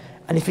وَكَذَا.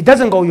 And if it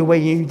doesn't go your way,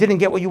 you didn't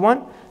get what you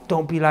want,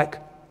 don't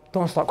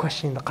start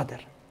questioning the qadr.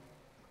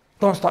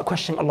 Don't start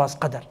questioning Allah's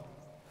qadr.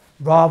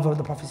 Rather,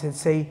 the Prophet said,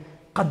 say,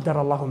 قَدَّرَ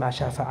اللَّهُ مَا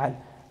شَاءَ فَعَلْ.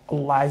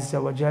 Allah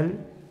Azza wa Jal,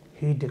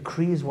 He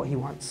decrees what He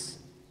wants.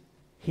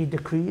 He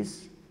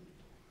decrees,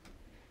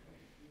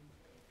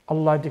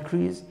 Allah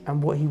decrees,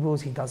 and what He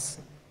wills, He does.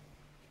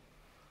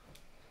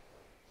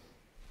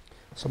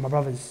 So my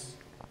brothers,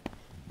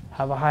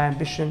 have a high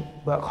ambition,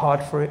 work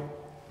hard for it,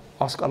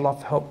 ask Allah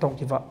for help, don't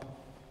give up,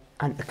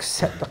 and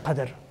accept the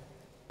qadr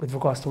with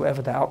regards to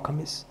whatever the outcome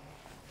is.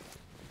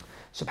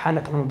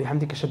 سبحانك اللهم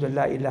وبحمدك أشهد أن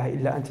لا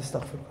إله إلا أنت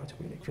أستغفرك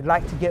وأتوب إليك. If you'd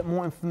like to get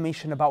more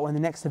information about when the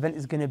next event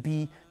is going to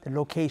be, the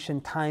location,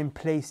 time,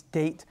 place,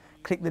 date,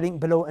 click the link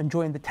below and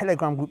join the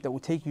Telegram group that will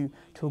take you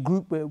to a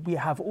group where we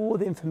have all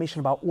the information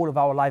about all of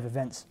our live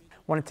events.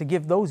 Wanted to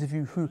give those of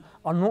you who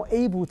are not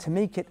able to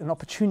make it an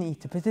opportunity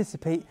to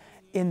participate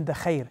in the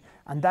khair,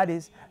 and that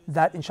is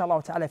that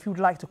inshallah ta'ala, if you would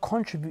like to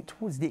contribute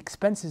towards the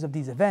expenses of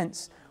these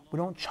events, we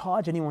don't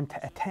charge anyone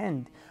to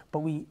attend, but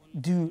we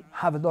do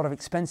have a lot of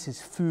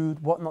expenses, food,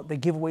 whatnot, the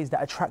giveaways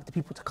that attract the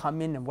people to come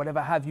in and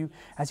whatever have you.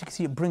 As you can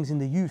see, it brings in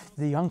the youth,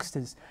 the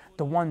youngsters,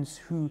 the ones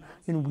who,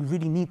 we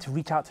really need to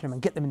reach out to them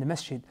and get them in the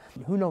masjid.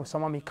 Who knows,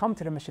 someone may come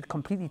to the masjid,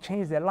 completely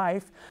change their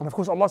life, and of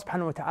course Allah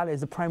subhanahu wa ta'ala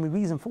is the primary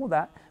reason for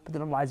that, but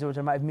then Allah Azza wa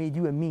Jalla might have made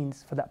you a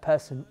means for that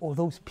person or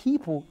those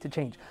people to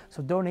change.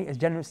 So donate as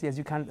generously as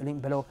you can at the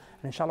link below,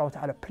 and inshallah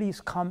ta'ala, please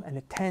come and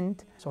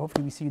attend. So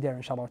hopefully we see you there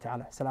inshallah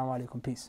ta'ala. Assalamu alaikum, peace.